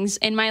best things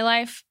in my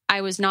life,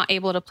 I was not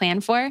able to plan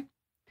for.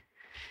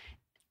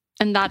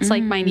 And that's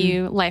like my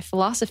new life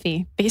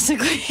philosophy,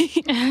 basically.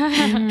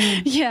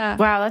 Yeah.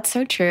 Wow, that's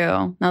so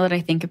true. Now that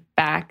I think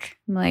back,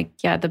 like,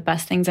 yeah, the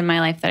best things in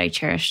my life that I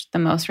cherish the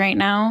most right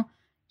now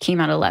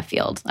came out of left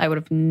field. I would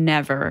have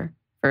never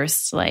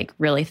first like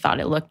really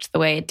thought it looked the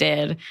way it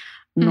did.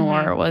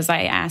 Nor was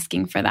I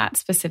asking for that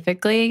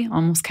specifically.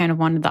 Almost kind of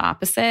wanted the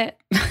opposite.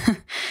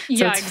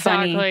 Yeah, exactly.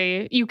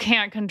 Funny. You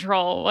can't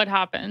control what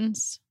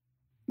happens.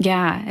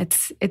 Yeah,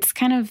 it's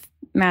kind of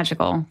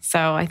magical.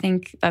 So I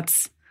think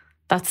that's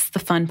the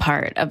fun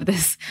part of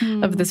this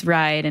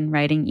ride and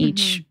riding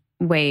each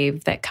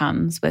wave that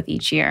comes with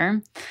each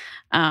year.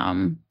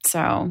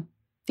 So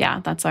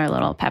yeah, that's our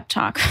little pep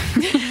talk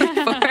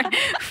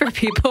for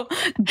people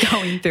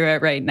going through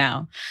it right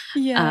now.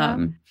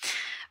 Yeah.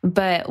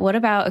 But what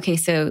about, okay,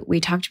 so we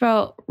talked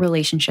about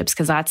relationships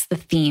because that's the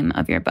theme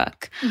of your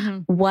book.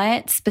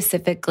 What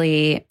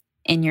specifically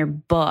in your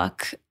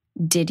book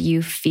did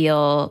you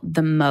feel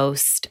the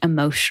most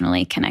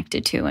emotionally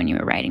connected to when you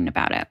were writing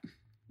about it?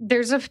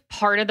 There's a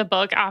part of the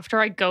book after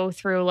I go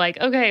through like,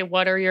 okay,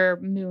 what are your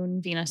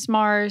moon, Venus,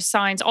 Mars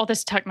signs, all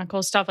this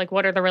technical stuff, like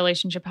what are the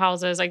relationship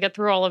houses? I get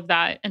through all of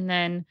that. And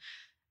then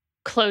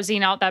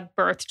closing out that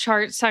birth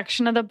chart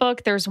section of the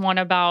book, there's one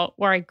about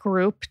where I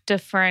group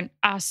different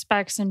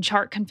aspects and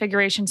chart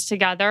configurations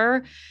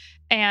together.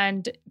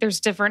 And there's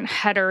different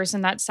headers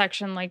in that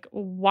section. Like,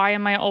 why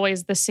am I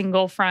always the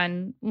single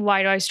friend?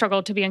 Why do I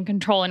struggle to be in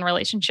control in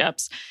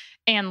relationships?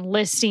 And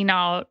listing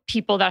out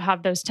people that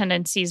have those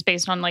tendencies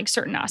based on like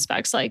certain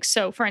aspects. Like,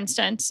 so for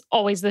instance,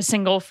 always the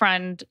single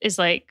friend is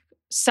like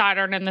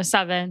Saturn in the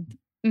 7th,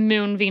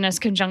 moon, Venus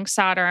conjunct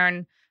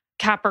Saturn,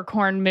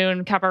 Capricorn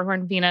moon,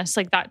 Capricorn Venus,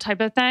 like that type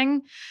of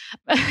thing.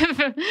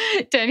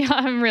 Danielle,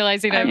 I'm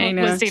realizing I'm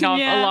listing off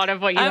a lot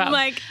of what you have. I'm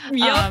like,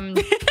 yep.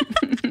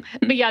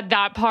 But yeah,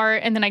 that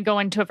part. And then I go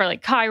into it for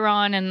like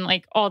Chiron and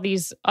like all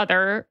these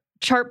other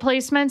chart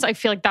placements. I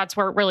feel like that's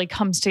where it really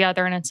comes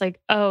together. And it's like,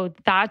 oh,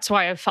 that's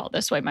why I've felt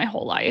this way my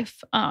whole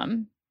life.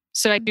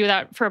 So I do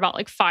that for about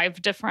like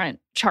 5 different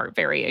chart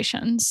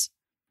variations.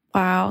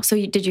 Wow. So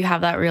did you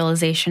have that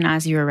realization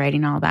as you were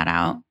writing all that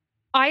out?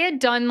 I had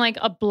done like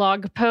a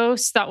blog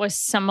post that was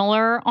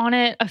similar on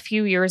it a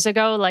few years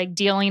ago, like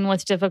dealing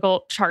with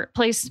difficult chart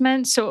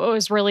placement. So it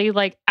was really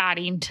like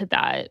adding to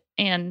that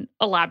and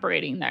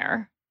elaborating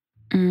there.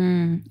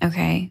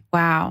 Okay.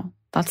 Wow.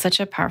 That's such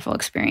a powerful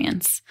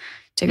experience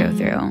to go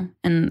through.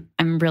 And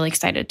I'm really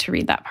excited to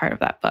read that part of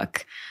that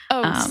book.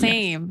 Oh,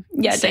 same.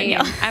 Yeah, same.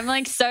 Danielle. I'm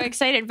like so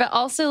excited, but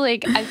also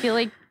like, I feel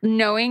like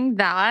knowing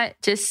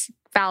that just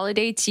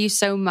validates you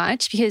so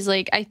much because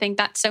like, I think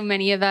that so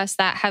many of us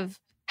that have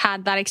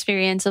had that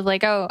experience of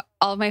like, oh,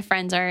 all of my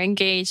friends are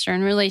engaged or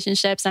in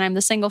relationships and I'm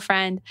the single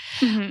friend.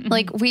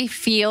 Like we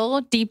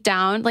feel deep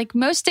down, like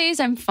most days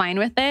I'm fine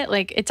with it.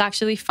 Like it's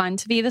actually fun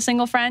to be the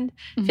single friend.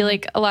 I feel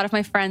like a lot of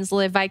my friends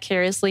live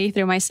vicariously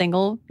through my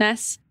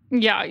singleness.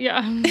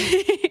 Yeah.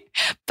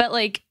 But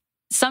like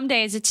some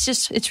days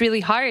it's really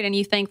hard and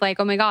you think like,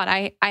 oh my God,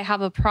 I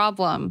have a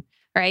problem.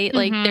 Right?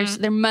 Like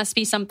there must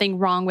be something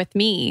wrong with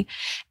me.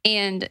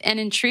 And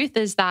in truth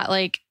is that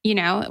like, you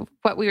know,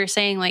 what we were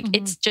saying, like,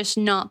 it's just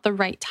not the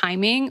right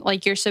timing.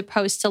 Like you're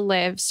supposed to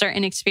live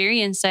certain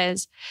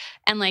experiences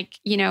and like,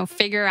 you know,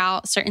 figure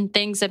out certain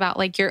things about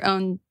like your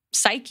own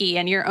psyche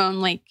and your own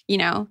like, you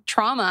know,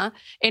 trauma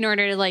in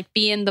order to like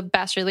be in the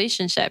best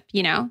relationship,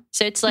 you know?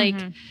 So it's like,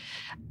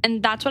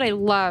 and that's what I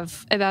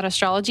love about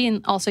astrology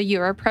and also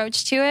your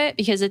approach to it,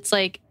 because it's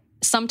like,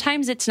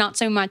 sometimes it's not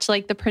so much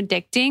like the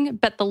predicting,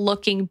 but the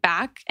looking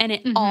back and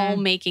it all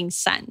making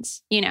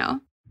sense, you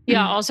know?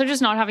 Yeah. Also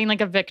just not having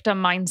like a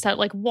victim mindset.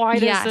 Like, why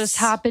does this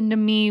happen to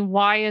me?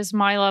 Why is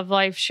my love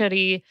life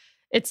shitty?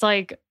 It's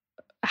like,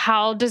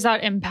 how does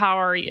that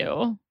empower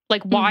you?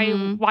 Like,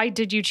 why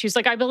did you choose?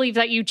 Like, I believe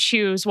that you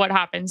choose what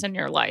happens in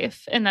your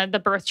life and that the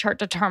birth chart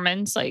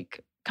determines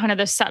like kind of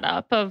the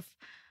setup of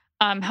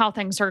how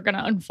things are going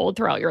to unfold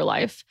throughout your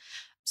life.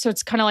 So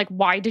it's kind of like,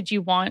 why did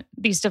you want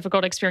these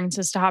difficult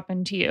experiences to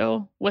happen to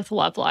you with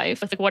love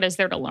life? Like, what is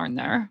there to learn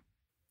there?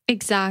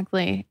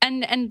 Exactly.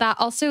 And that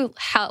also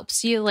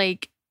helps you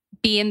like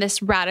be in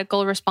this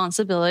radical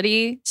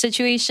responsibility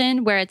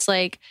situation where it's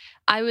like,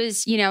 I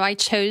was, you know, I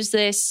chose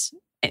this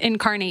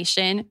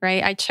incarnation,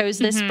 right? I chose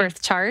this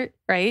birth chart,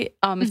 right?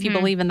 If you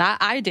believe in that,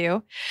 I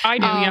do. I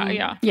do.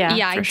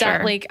 Yeah. I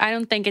sure. like, I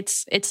don't think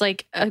it's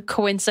like a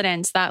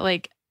coincidence that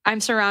like I'm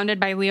surrounded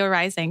by Leo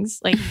risings.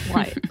 Like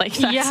what? Like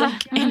that's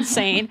like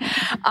insane.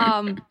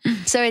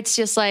 So it's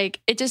just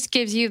like, it just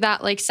gives you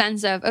that like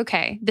sense of,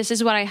 okay, this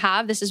is what I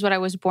have. This is what I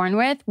was born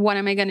with. What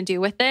am I going to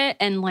do with it?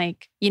 And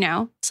like, you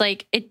know, it's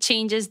like, it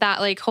changes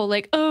that like whole,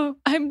 like, oh,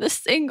 I'm the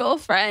single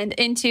friend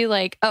into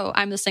like, oh,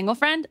 I'm the single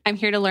friend. I'm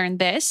here to learn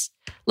this.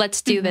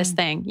 Let's do this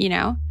thing, you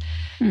know?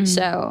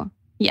 So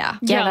yeah.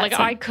 Like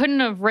I couldn't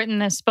have written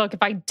this book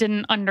if I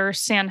didn't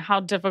understand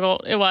how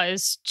difficult it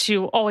was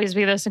to always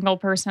be the single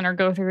person or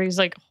go through these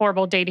like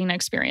horrible dating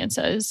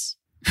experiences.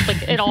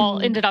 Like it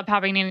all ended up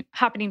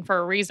happening for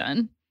a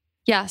reason.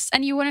 Yes.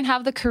 And you wouldn't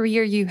have the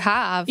career you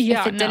have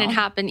if it didn't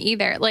happen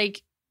either.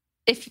 Like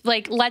if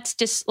like, let's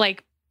just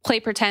like play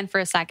pretend for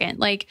a second.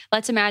 Like,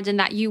 let's imagine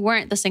that you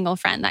weren't the single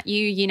friend, that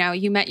you know,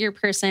 you met your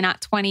person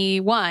at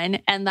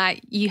 21 and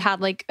that you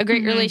had like a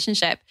great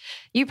relationship.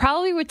 You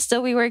probably would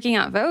still be working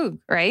at Vogue,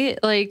 right?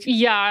 Like,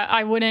 yeah,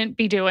 I wouldn't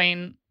be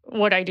doing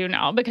what I do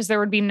now because there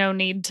would be no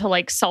need to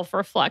like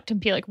self-reflect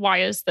and be like,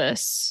 why is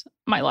this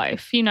my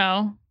life? You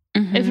know,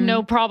 if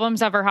no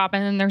problems ever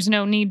happen, then there's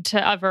no need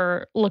to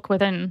ever look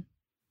within.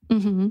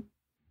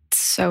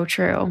 So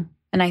true.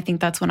 And I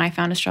think that's when I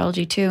found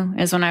astrology too,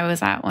 is when I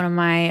was at one of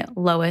my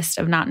lowest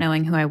of not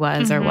knowing who I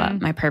was or what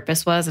my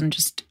purpose was and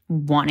just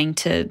wanting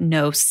to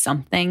know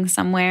something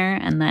somewhere.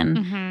 And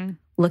then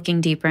looking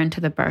deeper into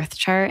the birth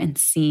chart and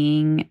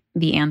seeing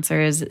the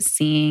answers,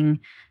 seeing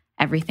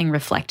everything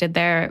reflected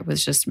there, it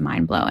was just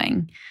mind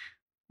blowing.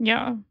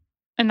 Yeah.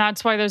 And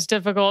that's why those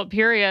difficult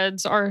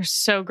periods are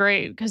so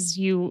great because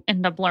you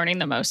end up learning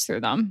the most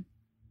through them.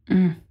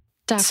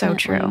 Definitely. So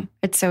true.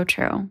 It's so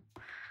true.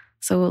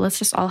 So let's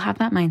just all have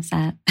that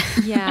mindset.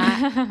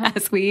 Yeah.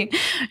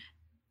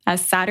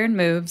 as Saturn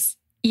moves.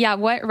 Yeah.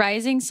 What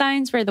rising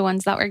signs were the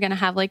ones that were going to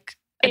have like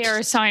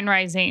air sign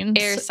rising?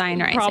 Air sign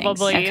rising.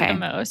 Probably the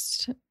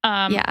most.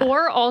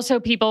 Or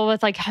also people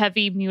with like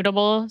heavy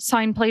mutable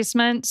sign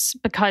placements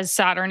because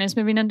Saturn is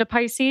moving into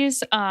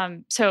Pisces.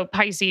 So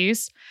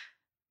Pisces,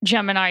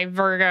 Gemini,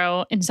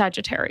 Virgo, and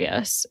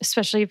Sagittarius,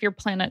 especially if your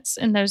planets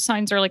in those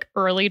signs are like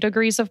early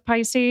degrees of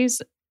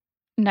Pisces.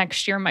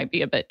 Next year might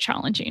be a bit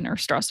challenging or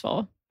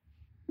stressful.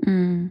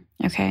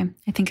 Okay.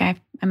 I think I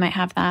might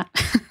have that.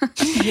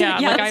 Yeah.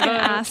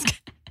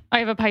 Like I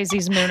have a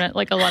Pisces moon at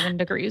like 11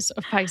 degrees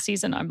of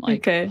Pisces and I'm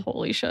like,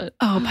 holy shit.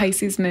 Oh,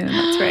 Pisces moon.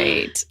 That's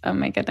right. Oh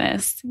my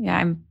goodness. Yeah.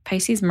 I'm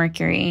Pisces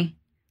Mercury.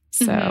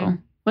 So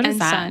what is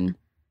that? Sun.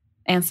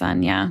 And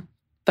Sun. Yeah.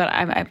 But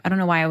I don't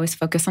know why I always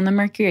focus on the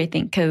Mercury. I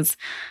think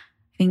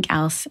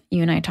Alice,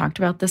 you and I talked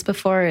about this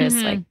before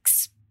is like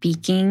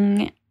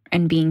speaking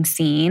and being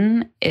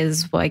seen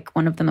is like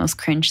one of the most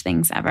cringe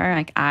things ever.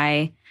 Like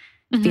I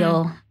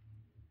feel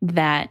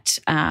that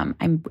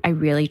I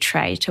really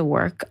try to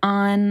work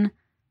on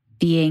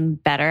being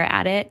better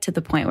at it to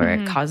the point where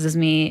it causes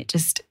me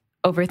just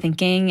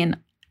overthinking and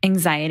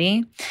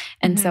anxiety.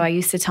 And so I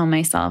used to tell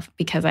myself,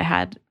 because I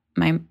have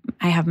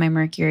my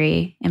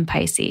Mercury in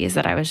Pisces,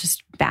 that I was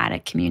just bad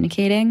at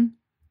communicating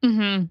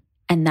and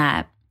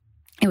that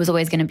it was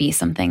always going to be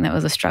something that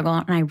was a struggle.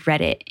 And I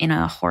read it in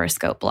a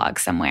horoscope blog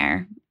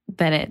somewhere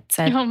that it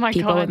said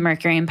people with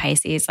Mercury in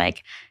Pisces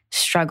like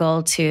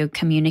struggle to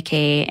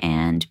communicate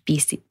and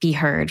be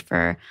heard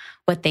for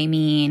what they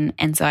mean.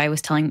 And so I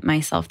was telling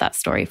myself that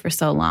story for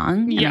so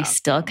long, and I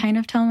still kind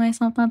of tell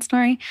myself that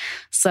story.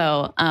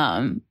 So,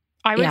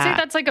 I would say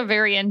that's like a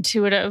very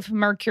intuitive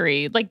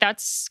Mercury. Like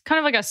that's kind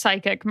of like a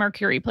psychic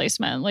Mercury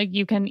placement. Like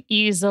you can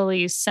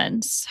easily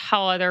sense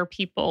how other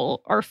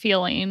people are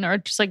feeling, or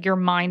just like your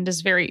mind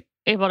is very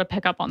able to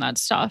pick up on that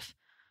stuff.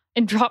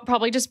 And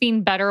probably just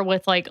being better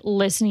with like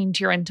listening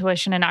to your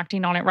intuition and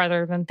acting on it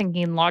rather than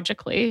thinking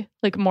logically,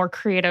 like more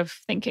creative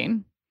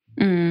thinking.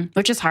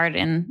 Which is hard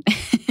in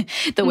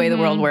the way the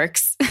world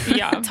works.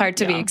 Yeah. It's hard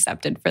to be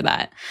accepted for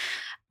that.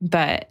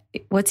 But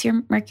what's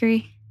your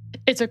Mercury?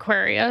 It's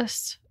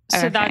Aquarius.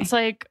 So that's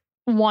like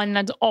one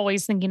that's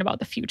always thinking about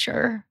the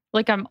future.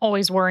 Like I'm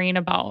always worrying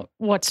about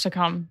what's to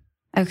come.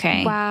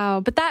 Okay.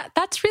 Wow. But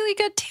that's really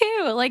good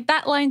too. Like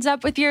that lines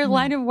up with your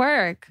line of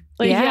work.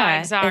 Like, yeah,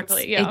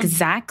 exactly. It's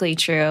exactly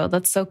true.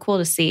 That's so cool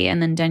to see.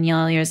 And then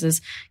Danielle, yours is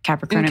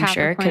Capricorn, I'm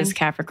sure, because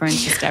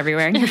Capricorn's just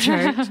everywhere in your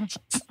chart.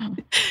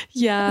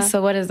 Yeah.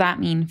 So what does that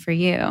mean for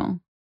you?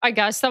 I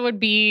guess that would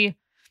be,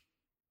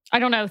 I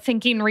don't know,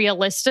 thinking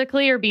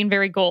realistically or being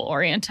very goal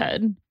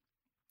oriented.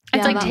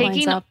 It's like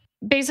taking,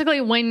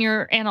 basically when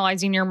you're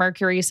analyzing your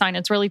Mercury sign,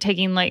 it's really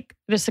taking like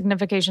the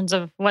significations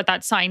of what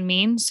that sign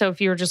means. So if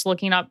you're just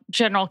looking up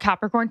general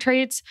Capricorn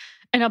traits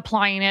and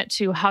applying it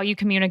to how you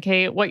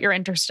communicate, what you're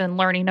interested in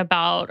learning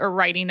about or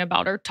writing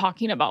about or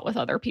talking about with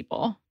other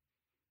people.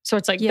 So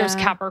it's like those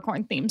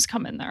Capricorn themes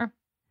come in there.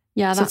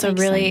 Yeah, so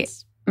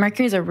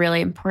Mercury's a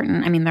really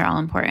important, I mean, they're all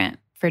important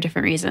for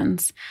different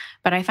reasons.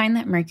 But I find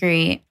that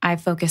Mercury,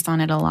 I've focused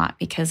on it a lot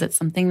because it's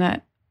something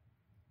that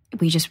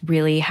we just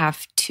really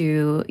have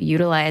to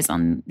utilize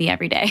on the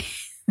everyday.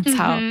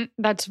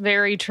 That's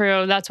very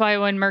true. That's why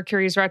when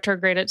Mercury's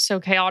retrograde, it's so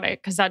chaotic,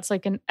 because that's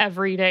like an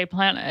everyday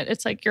planet.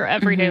 It's like your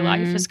everyday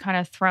life is kind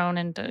of thrown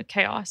into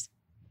chaos.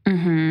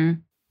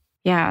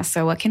 Yeah.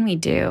 So what can we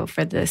do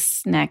for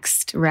this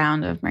next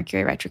round of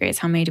Mercury retrogrades?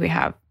 How many do we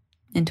have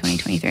in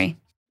 2023?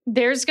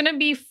 There's going to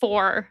be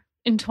 4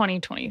 in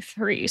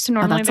 2023. So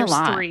normally there's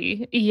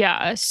 3.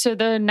 Yeah. So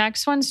the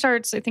next one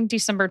starts, I think,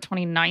 December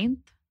 29th,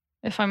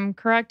 if I'm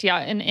correct. Yeah.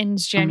 And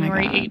ends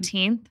January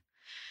 18th.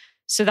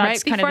 So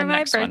that's kind of the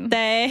next one.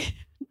 Birthday.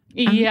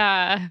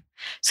 Yeah.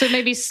 So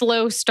maybe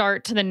slow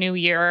start to the new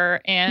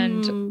year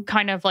and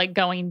kind of like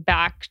going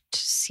back to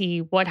see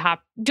what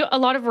happened. Do a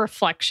lot of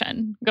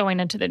reflection going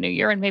into the new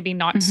year, and maybe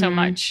not so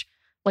much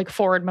like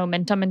forward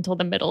momentum until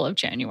the middle of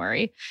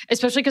January,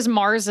 especially because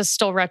Mars is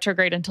still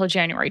retrograde until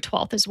January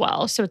 12th as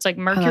well. So it's like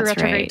Mercury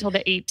retrograde till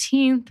the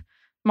 18th,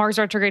 Mars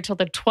retrograde till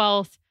the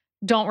 12th.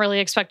 Don't really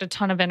expect a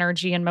ton of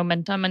energy and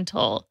momentum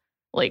until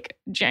like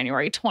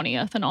January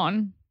 20th and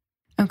on.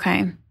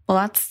 Okay. Well,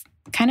 that's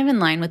kind of in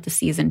line with the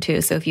season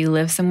too. So if you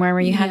live somewhere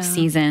where you have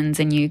seasons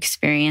and you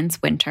experience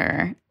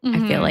winter,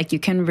 I feel like you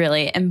can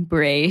really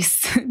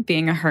embrace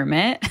being a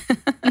hermit.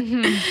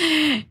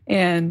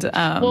 And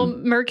well,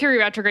 Mercury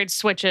retrograde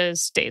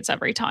switches dates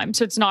every time.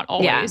 So it's not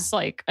always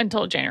like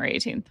until January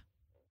 18th.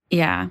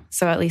 Yeah.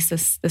 So at least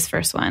this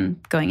first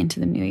one going into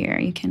the new year,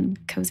 you can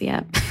cozy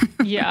up.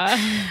 Yeah.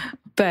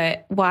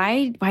 But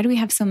why do we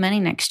have so many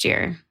next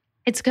year?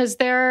 It's because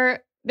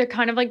they're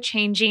kind of like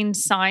changing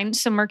signs.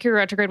 So Mercury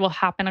retrograde will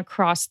happen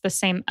across the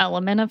same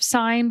element of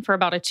sign for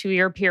about a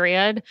 2-year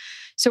period.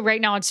 So right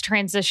now it's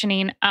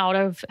transitioning out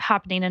of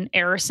happening in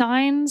air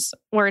signs,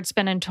 where it's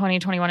been in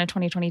 2021 and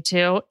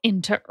 2022,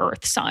 into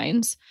earth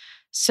signs.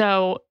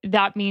 So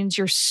that means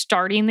you're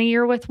starting the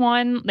year with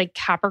one, like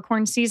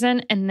Capricorn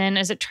season. And then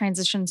as it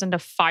transitions into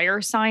fire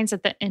signs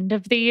at the end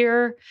of the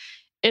year,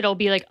 it'll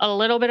be like a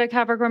little bit of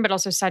Capricorn, but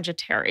also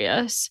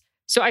Sagittarius.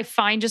 So I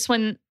find just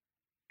when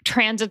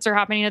transits are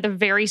happening at the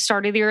very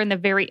start of the year and the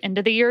very end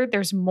of the year,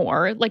 there's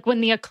more. Like when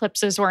the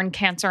eclipses were in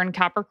Cancer and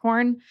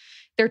Capricorn,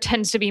 there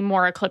tends to be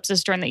more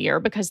eclipses during the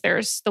year because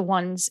there's the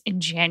ones in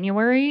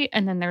January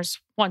and then there's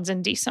ones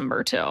in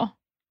December too.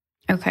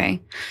 Okay.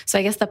 So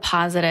I guess the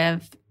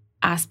positive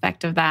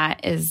aspect of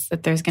that is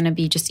that there's going to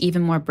be just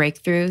even more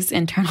breakthroughs,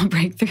 internal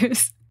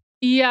breakthroughs.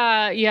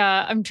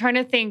 Yeah. I'm trying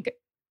to think.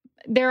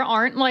 There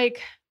aren't like,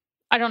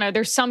 I don't know,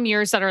 there's some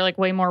years that are like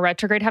way more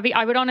retrograde heavy.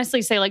 I would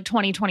honestly say like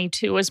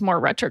 2022 is more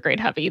retrograde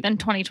heavy than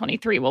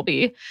 2023 will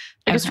be,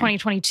 because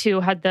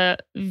 2022 had the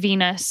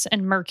Venus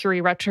and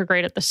Mercury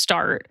retrograde at the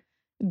start.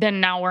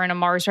 Then now we're in a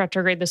Mars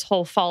retrograde this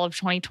whole fall of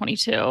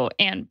 2022,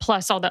 and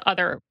plus all the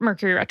other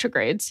Mercury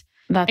retrogrades.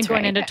 That's and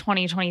going into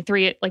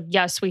 2023, like,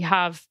 yes, we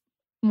have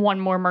one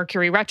more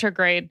Mercury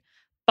retrograde,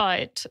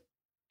 but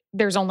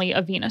there's only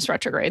a Venus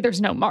retrograde.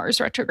 There's no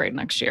Mars retrograde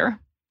next year.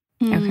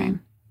 Okay.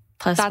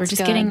 Plus,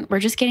 we're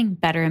just getting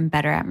better and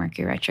better at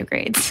Mercury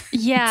retrogrades.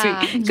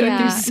 Yeah, we go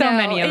through so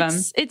many of them.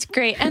 It's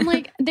great, and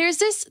like there's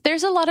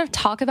a lot of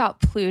talk about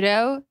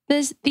Pluto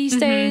these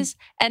days,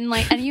 and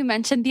you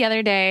mentioned the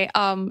other day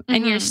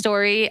in your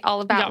story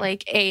all about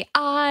like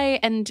AI,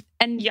 and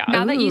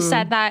now that you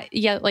said that,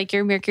 like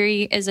your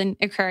Mercury is in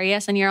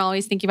Aquarius, and you're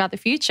always thinking about the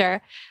future.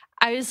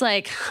 I was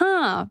like,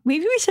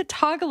 maybe we should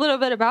talk a little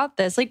bit about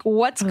this. Like,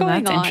 what's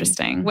going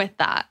on with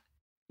that?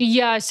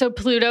 Yeah, so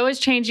Pluto is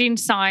changing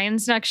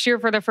signs next year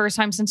for the first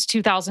time since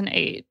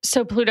 2008.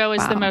 So Pluto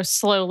is the most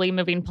slowly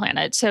moving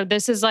planet. So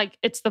this is like,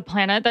 it's the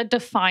planet that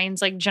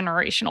defines like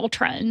generational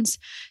trends.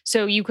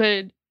 So you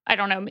could, I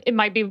don't know, it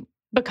might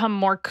become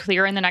more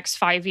clear in the next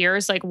 5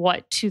 years, like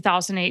what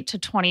 2008 to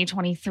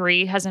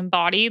 2023 has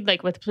embodied,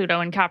 like with Pluto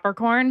and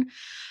Capricorn.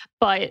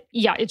 But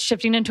yeah, it's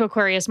shifting into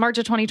Aquarius March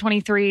of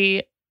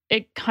 2023.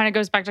 It kind of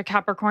goes back to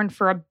Capricorn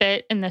for a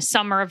bit in the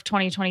summer of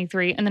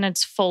 2023. And then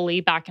it's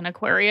fully back in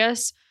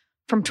Aquarius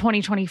from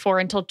 2024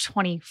 until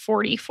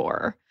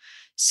 2044.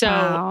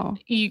 So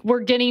we're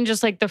getting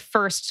just like the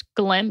first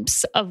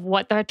glimpse of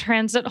what that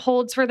transit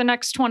holds for the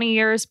next 20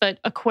 years. But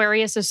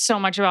Aquarius is so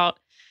much about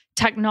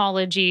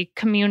technology,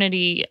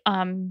 community,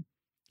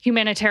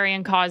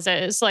 humanitarian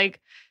causes.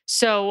 Like,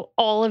 so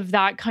all of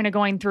that kind of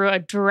going through a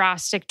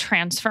drastic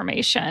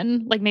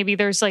transformation. Like maybe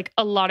there's like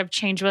a lot of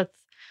change with,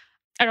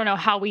 I don't know,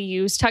 how we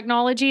use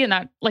technology, and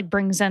that like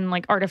brings in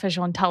like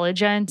artificial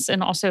intelligence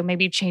and also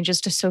maybe changes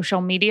to social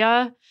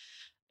media.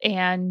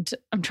 And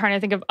I'm trying to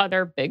think of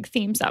other big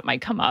themes that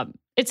might come up.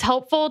 It's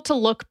helpful to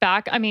look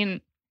back. I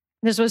mean,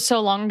 this was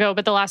so long ago,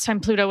 but the last time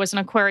Pluto was in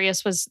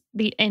Aquarius was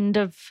the end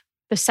of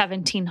the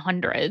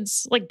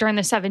 1700s, like during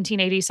the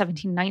 1780s,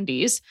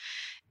 1790s.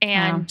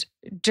 And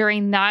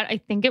during that, I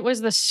think it was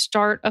the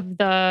start of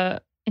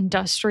the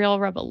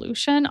Industrial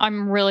Revolution.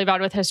 I'm really bad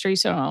with history,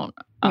 so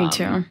me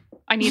too.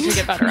 I need to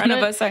get better at it. None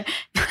of us are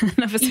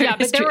yeah,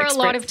 but there were a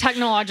lot of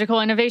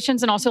technological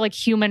innovations and also like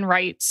human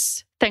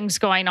rights things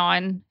going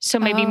on. So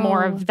maybe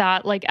more of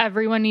that, like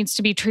everyone needs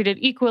to be treated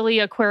equally.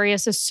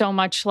 Aquarius is so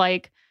much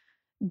like,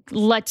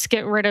 let's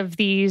get rid of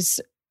these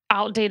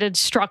outdated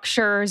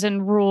structures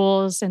and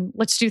rules and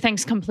let's do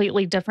things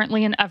completely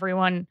differently. And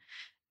everyone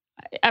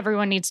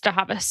needs to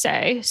have a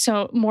say.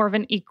 So more of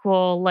an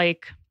equal,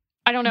 like,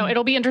 I don't know.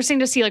 It'll be interesting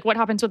to see like what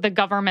happens with the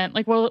government.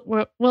 Like,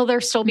 will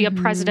there still be a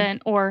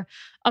president or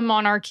a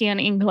monarchy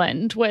in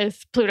England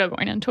with Pluto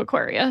going into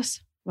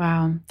Aquarius?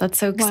 Wow, that's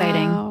so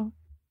exciting. Wow.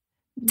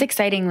 It's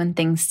exciting when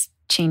things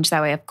change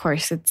that way. Of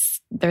course,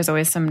 there's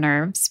always some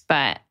nerves,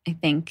 but I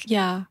think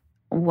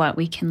what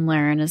we can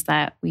learn is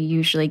that we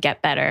usually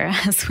get better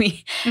as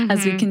we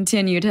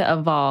continue to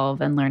evolve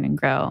and learn and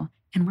grow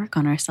and work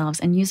on ourselves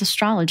and use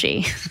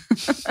astrology.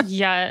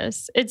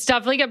 Yes. It's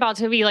definitely about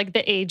to be like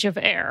the age of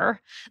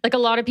air. Like a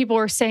lot of people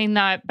were saying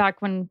that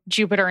back when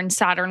Jupiter and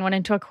Saturn went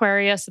into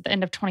Aquarius at the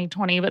end of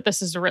 2020, but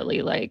this is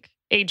really like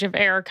age of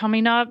air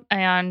coming up.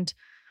 And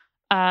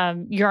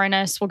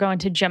Uranus will go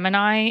into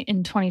Gemini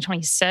in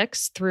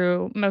 2026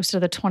 through most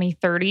of the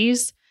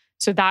 2030s.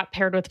 So that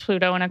paired with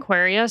Pluto and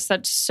Aquarius,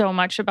 that's so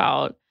much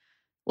about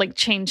like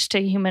change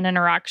to human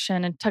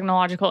interaction and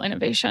technological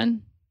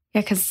innovation.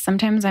 Yeah, because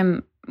sometimes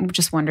I'm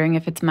just wondering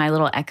if it's my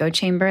little echo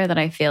chamber that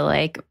I feel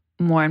like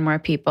more and more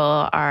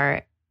people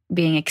are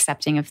being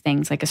accepting of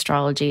things like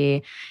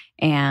astrology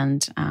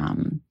and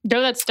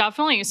no, that's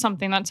definitely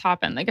something that's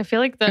happened. Like I feel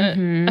like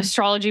the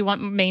astrology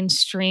went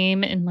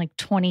mainstream in like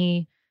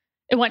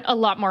it went a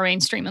lot more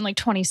mainstream in like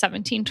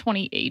 2017,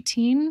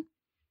 2018.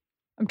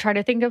 I'm trying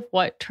to think of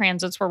what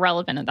transits were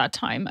relevant at that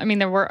time. I mean,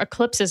 there were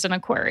eclipses in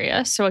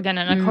Aquarius. So again,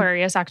 an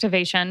Aquarius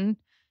activation.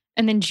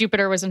 And then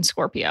Jupiter was in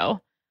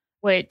Scorpio,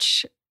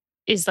 which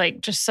is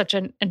like just such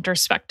an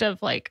introspective,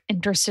 like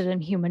interested in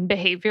human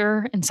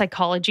behavior and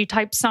psychology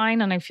type sign.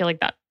 And I feel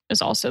like that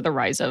is also the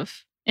rise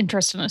of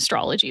interest in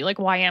astrology. Like,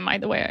 why am I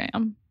the way I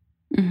am?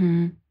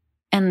 Mm-hmm.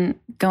 And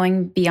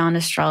going beyond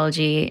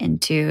astrology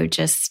into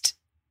just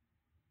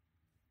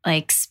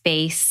like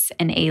space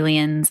and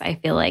aliens, I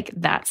feel like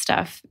that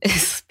stuff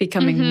is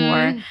becoming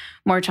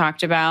more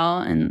talked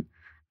about. And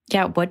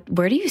yeah,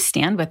 where do you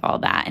stand with all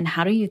that? And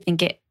how do you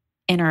think it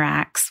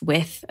interacts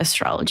with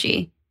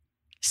astrology?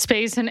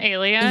 Space and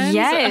aliens?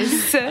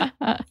 Yes.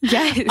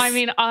 Yes. I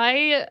mean,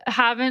 I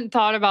haven't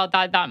thought about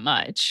that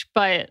much,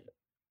 but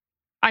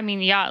I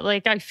mean, yeah,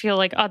 like I feel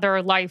like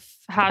other life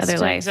has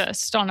to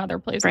exist on other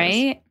places.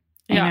 Right?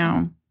 Yeah. I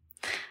know.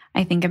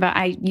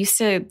 I used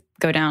to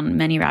go down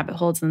many rabbit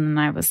holes and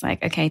then I was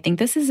like, okay, I think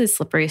this is a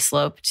slippery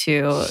slope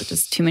to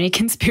just too many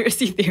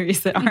conspiracy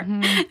theories that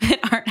aren't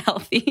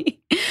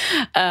healthy.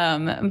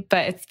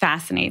 But it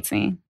fascinates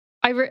me.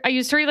 I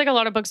used to read like a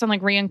lot of books on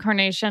like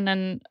reincarnation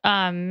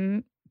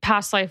and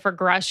past life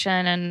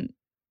regression, and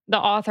the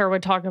author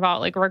would talk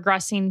about like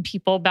regressing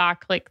people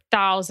back like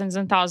thousands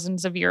and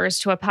thousands of years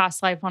to a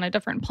past life on a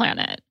different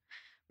planet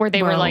where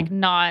they were like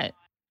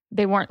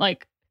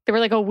they were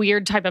like a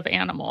weird type of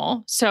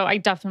animal. So I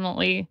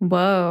definitely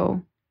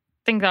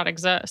think that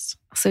exists.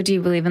 So do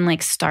you believe in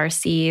like star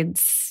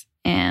seeds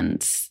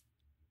and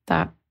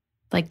that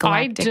like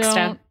galactic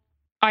stuff?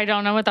 I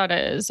don't know what that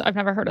is. I've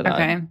never heard of that.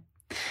 Okay.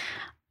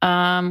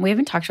 We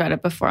haven't talked about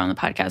it before on the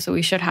podcast, so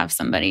we should have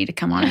somebody to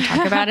come on and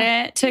talk about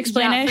it to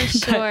explain it. For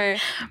sure.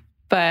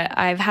 But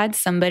I've had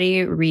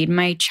somebody read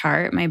my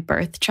chart, my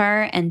birth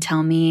chart, and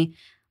tell me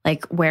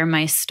like where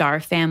my star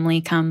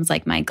family comes,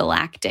 like my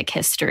galactic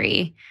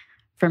history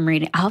from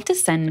reading. I'll have to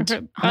send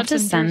them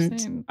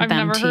I've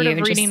never heard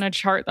of reading a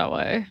chart that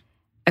way.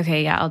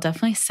 Okay, yeah, I'll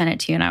definitely send it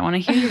to you, and I want to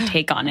hear your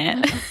take on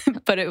it.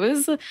 But it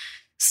was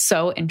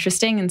so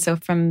interesting. And so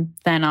from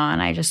then on,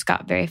 I just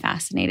got very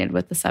fascinated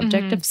with the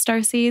subject of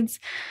starseeds.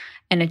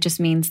 And it just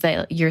means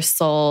that your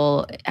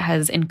soul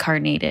has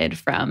incarnated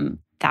from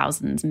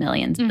thousands,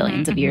 millions,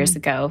 billions of years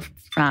ago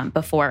from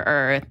before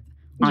Earth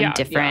on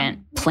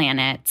different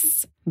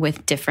planets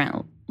with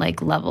different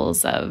like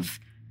levels of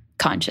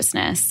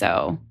consciousness.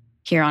 So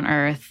here on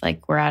Earth,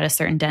 like we're at a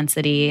certain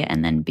density,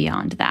 and then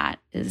beyond that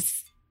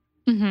is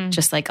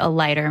just like a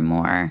lighter,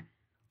 more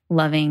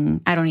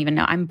loving, I don't even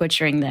know, I'm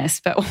butchering this,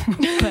 but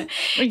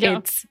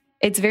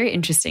it's very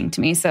interesting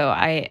to me. So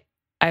I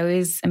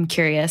always am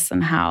curious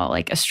on how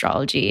like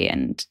astrology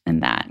and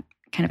that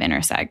kind of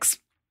intersects.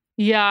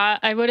 Yeah,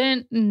 I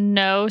wouldn't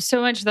know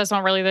so much. That's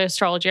not really the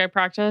astrology I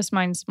practice.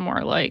 Mine's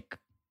more like,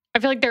 I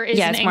feel like there is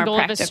an angle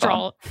of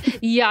astrology.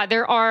 Yeah,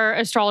 there are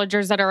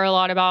astrologers that are a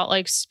lot about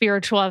like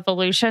spiritual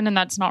evolution, and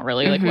that's not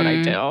really like what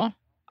I do.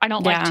 I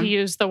don't like to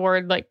use the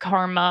word like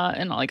karma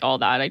and like all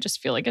that. I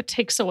just feel like it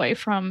takes away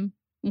from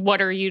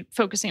what are you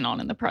focusing on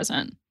in the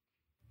present.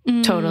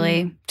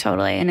 Totally.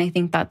 And I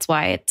think that's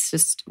why it's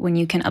just when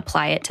you can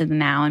apply it to the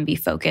now and be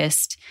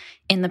focused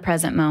in the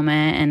present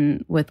moment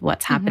and with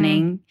what's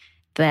happening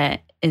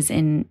that is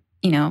in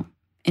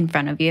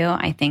front of you,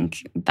 I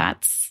think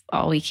that's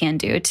all we can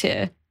do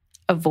to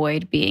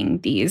avoid being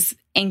these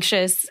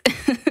anxious,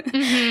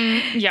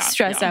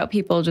 stressed out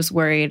people just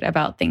worried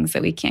about things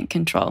that we can't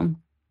control.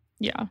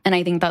 Yeah. And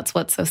I think that's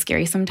what's so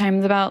scary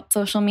sometimes about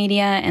social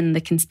media and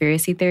the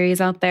conspiracy theories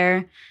out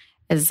there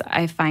is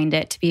I find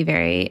it to be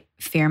very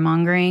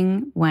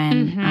fear-mongering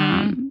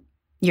when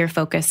you're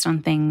focused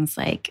on things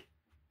like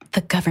the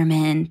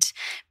government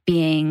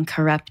being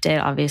corrupted.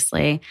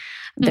 Obviously,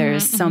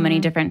 there's so many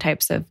different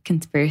types of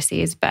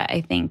conspiracies, but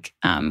I think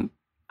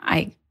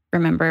I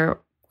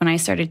remember when I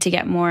started to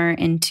get more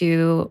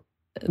into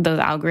those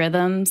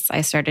algorithms,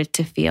 I started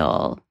to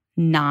feel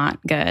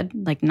not good,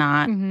 like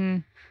not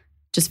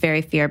just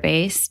very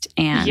fear-based.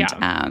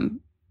 And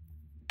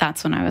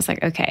that's when I was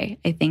like, okay,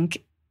 I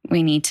think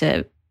we need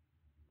to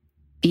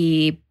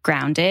be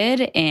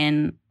grounded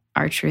in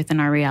our truth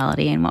and our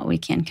reality and what we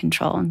can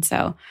control. And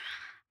so,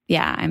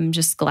 yeah, I'm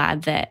just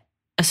glad that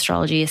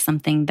astrology is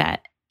something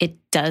that it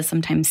does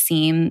sometimes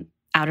seem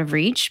out of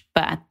reach,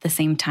 but at the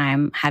same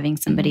time, having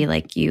somebody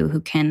like you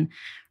who can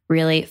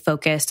really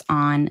focus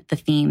on the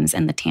themes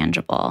and the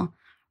tangible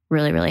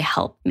really, really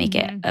help make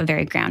it a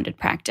very grounded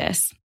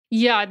practice.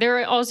 Yeah,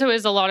 there also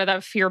is a lot of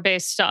that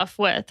fear-based stuff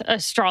with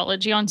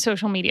astrology on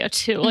social media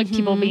too. Like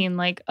people being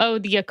like, oh,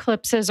 the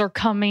eclipses are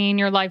coming,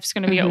 your life's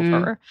going to be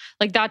over.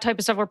 Like that type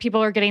of stuff where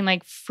people are getting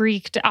like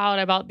freaked out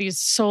about these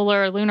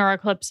solar, lunar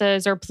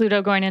eclipses or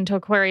Pluto going into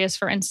Aquarius,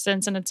 for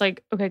instance. And it's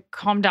like, okay,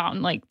 calm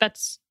down. Like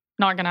that's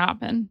not going to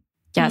happen.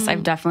 Yes,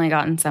 I've definitely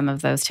gotten some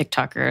of those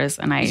TikTokers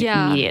and I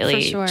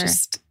immediately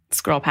just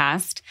scroll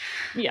past.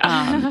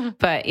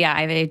 But yeah,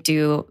 I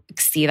do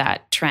see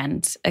that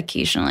trend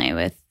occasionally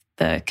with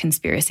the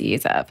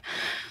conspiracies of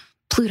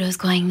Pluto's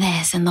going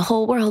this and the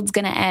whole world's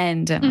going to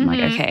end. And I'm like,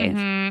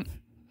 okay,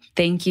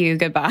 thank you.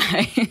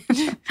 Goodbye.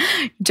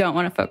 Don't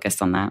want to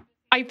focus on that.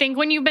 I think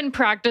when you've been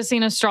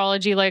practicing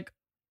astrology, like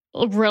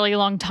a really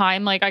long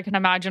time, like I can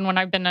imagine when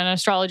I've been an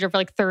astrologer for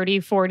like 30,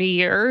 40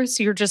 years,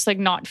 you're just like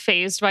not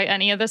fazed by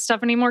any of this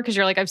stuff anymore. Cause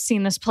you're like, I've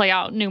seen this play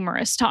out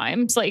numerous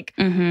times. Like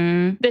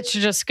it's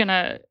just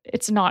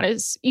it's not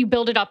as you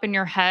build it up in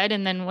your head.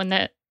 And then when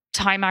the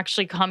time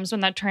actually comes,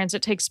 when that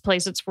transit takes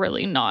place, it's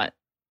really not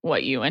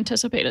what you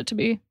anticipate it to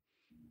be.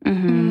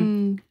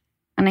 And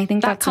I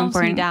think that's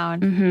important.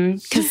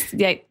 Because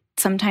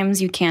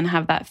sometimes you can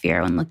have that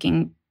fear when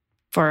looking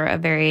for a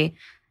very,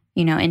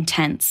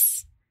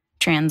 intense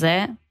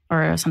transit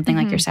or something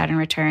like your Saturn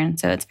return.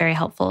 So it's very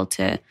helpful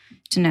to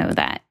know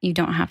that you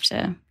don't have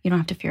to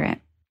fear it.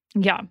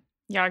 Yeah.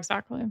 Yeah,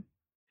 exactly.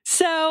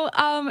 So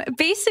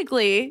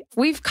basically,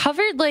 we've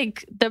covered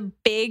like the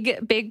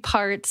big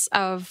parts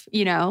of,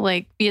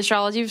 like the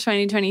astrology of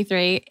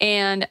 2023.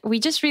 And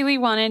we just really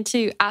wanted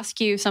to ask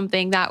you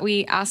something that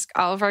we ask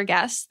all of our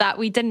guests that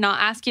we did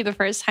not ask you the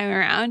first time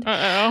around.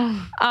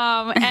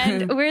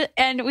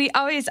 And we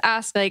always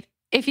ask, like,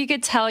 if you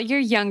could tell your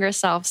younger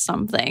self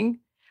something,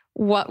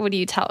 what would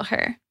you tell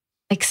her?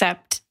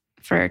 Except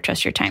for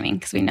trust your timing,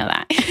 because we know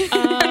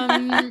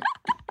that.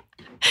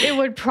 It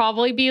would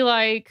probably be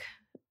like,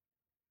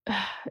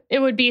 it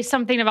would be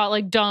something about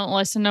like, don't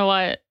listen to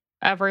what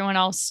everyone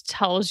else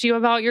tells you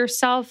about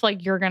yourself.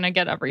 Like you're going to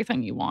get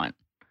everything you want.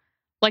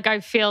 Like, I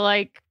feel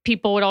like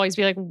people would always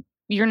be like,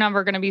 you're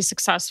never going to be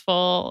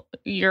successful.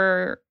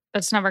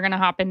 That's never going to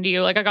happen to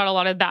you. Like I got a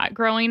lot of that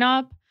growing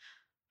up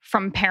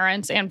from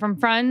parents and from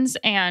friends.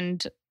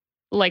 And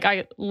Like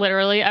I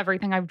literally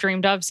everything I've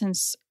dreamed of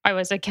since I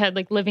was a kid,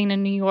 like living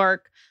in New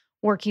York,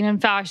 working in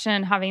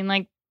fashion, having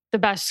like the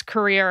best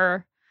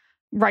career,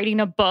 writing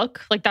a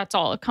book, like that's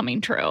all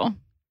coming true.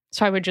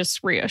 So I would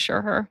just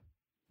reassure her.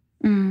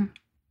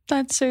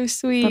 That's so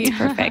sweet. That's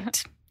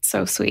perfect.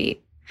 So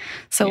sweet.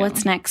 So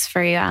what's next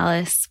for you,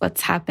 Alice?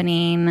 What's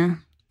happening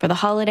for the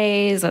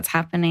holidays? What's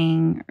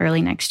happening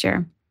early next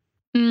year?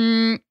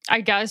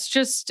 I guess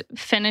just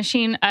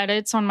finishing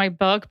edits on my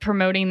book,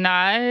 promoting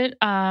that.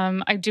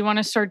 I do want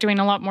to start doing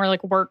a lot more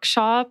like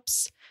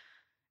workshops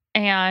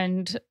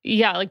and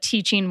like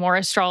teaching more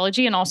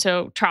astrology and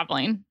also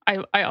traveling.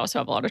 I also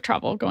have a lot of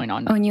travel going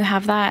on. Oh, and you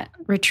have that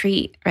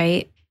retreat,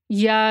 right?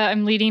 Yeah,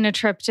 I'm leading a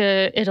trip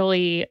to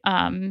Italy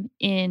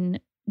in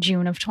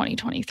June of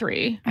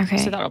 2023. Okay.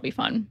 So that'll be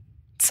fun.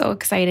 So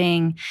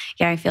exciting.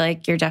 Yeah, I feel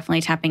like you're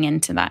definitely tapping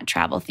into that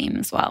travel theme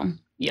as well.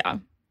 Yeah.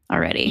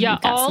 Already. Yeah,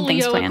 all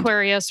Leo and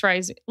Aquarius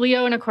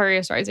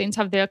risings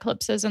have the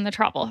eclipses in the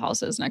travel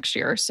houses next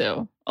year.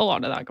 So a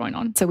lot of that going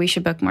on. So we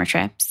should book more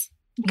trips.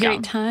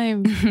 Great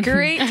times.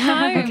 Okay,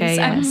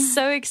 I'm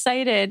so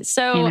excited.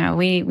 So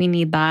we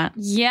need that.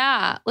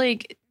 Yeah.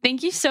 Like,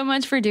 thank you so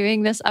much for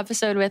doing this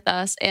episode with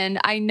us. And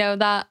I know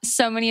that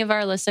so many of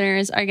our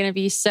listeners are going to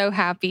be so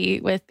happy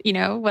with,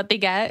 what they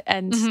get.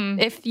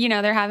 And if,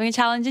 they're having a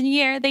challenging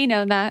year, they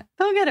know that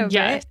they'll get over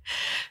it.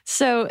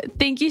 So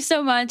thank you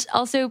so much.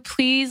 Also,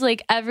 please,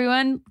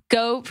 everyone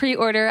go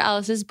pre-order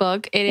Alice's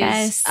book. It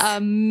is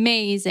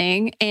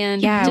amazing.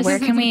 And where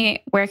can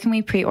we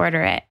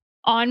pre-order it?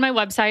 On my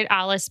website,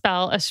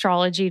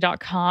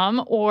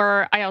 alicebellastrology.com,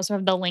 or I also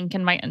have the link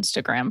in my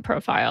Instagram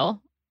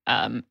profile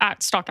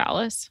at Stock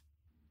Alice.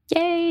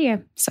 Yay.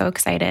 So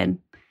excited.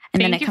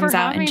 And then it comes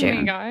out in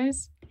June. Me,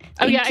 guys.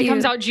 It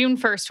comes out June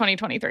 1st,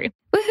 2023.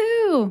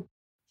 Woohoo.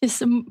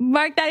 Just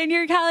mark that in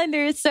your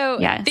calendar. So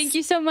thank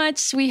you so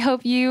much. We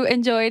hope you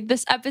enjoyed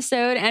this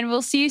episode and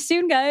we'll see you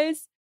soon,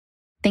 guys.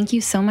 Thank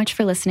you so much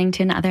for listening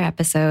to another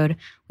episode.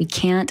 We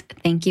can't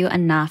thank you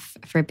enough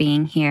for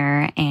being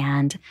here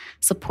and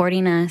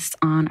supporting us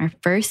on our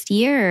first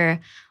year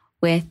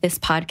with this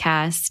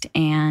podcast.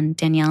 And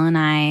Danielle and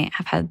I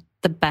have had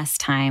the best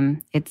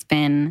time. It's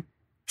been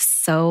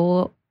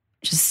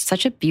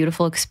such a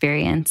beautiful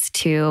experience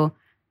to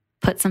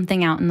put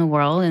something out in the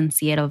world and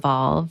see it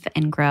evolve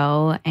and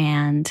grow.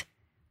 And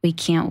we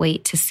can't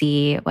wait to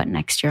see what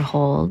next year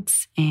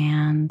holds.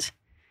 And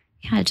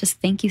just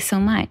thank you so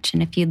much.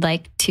 And if you'd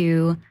like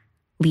to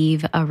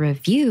leave a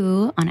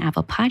review on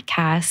Apple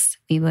Podcasts,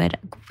 we would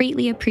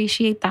greatly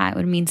appreciate that. It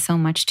would mean so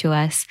much to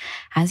us.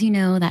 As you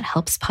know, that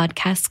helps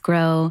podcasts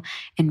grow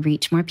and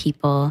reach more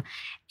people.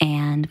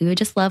 And we would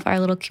just love our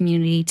little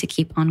community to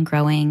keep on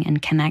growing and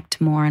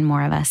connect more and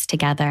more of us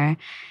together.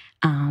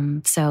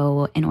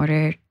 So in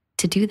order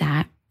to do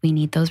that, we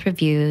need those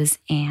reviews,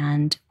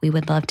 and we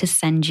would love to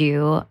send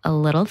you a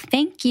little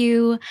thank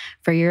you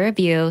for your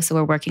review. So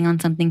we're working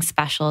on something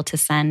special to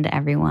send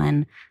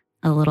everyone,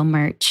 a little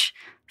merch.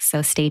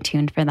 So stay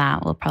tuned for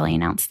that. We'll probably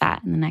announce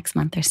that in the next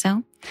month or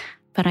so.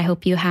 But I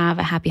hope you have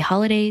a happy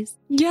holidays.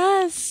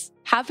 Yes.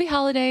 Happy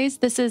holidays.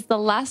 This is the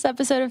last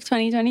episode of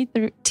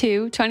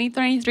 2022.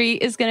 2023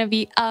 is going to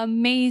be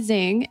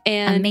amazing.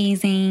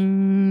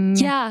 Amazing.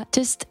 Yeah,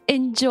 just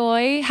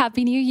enjoy.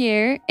 Happy New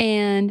Year.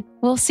 And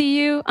we'll see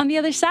you on the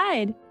other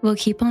side. We'll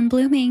keep on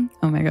blooming.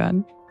 Oh my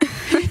God.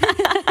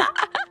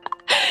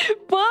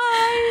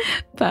 Bye.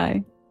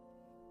 Bye.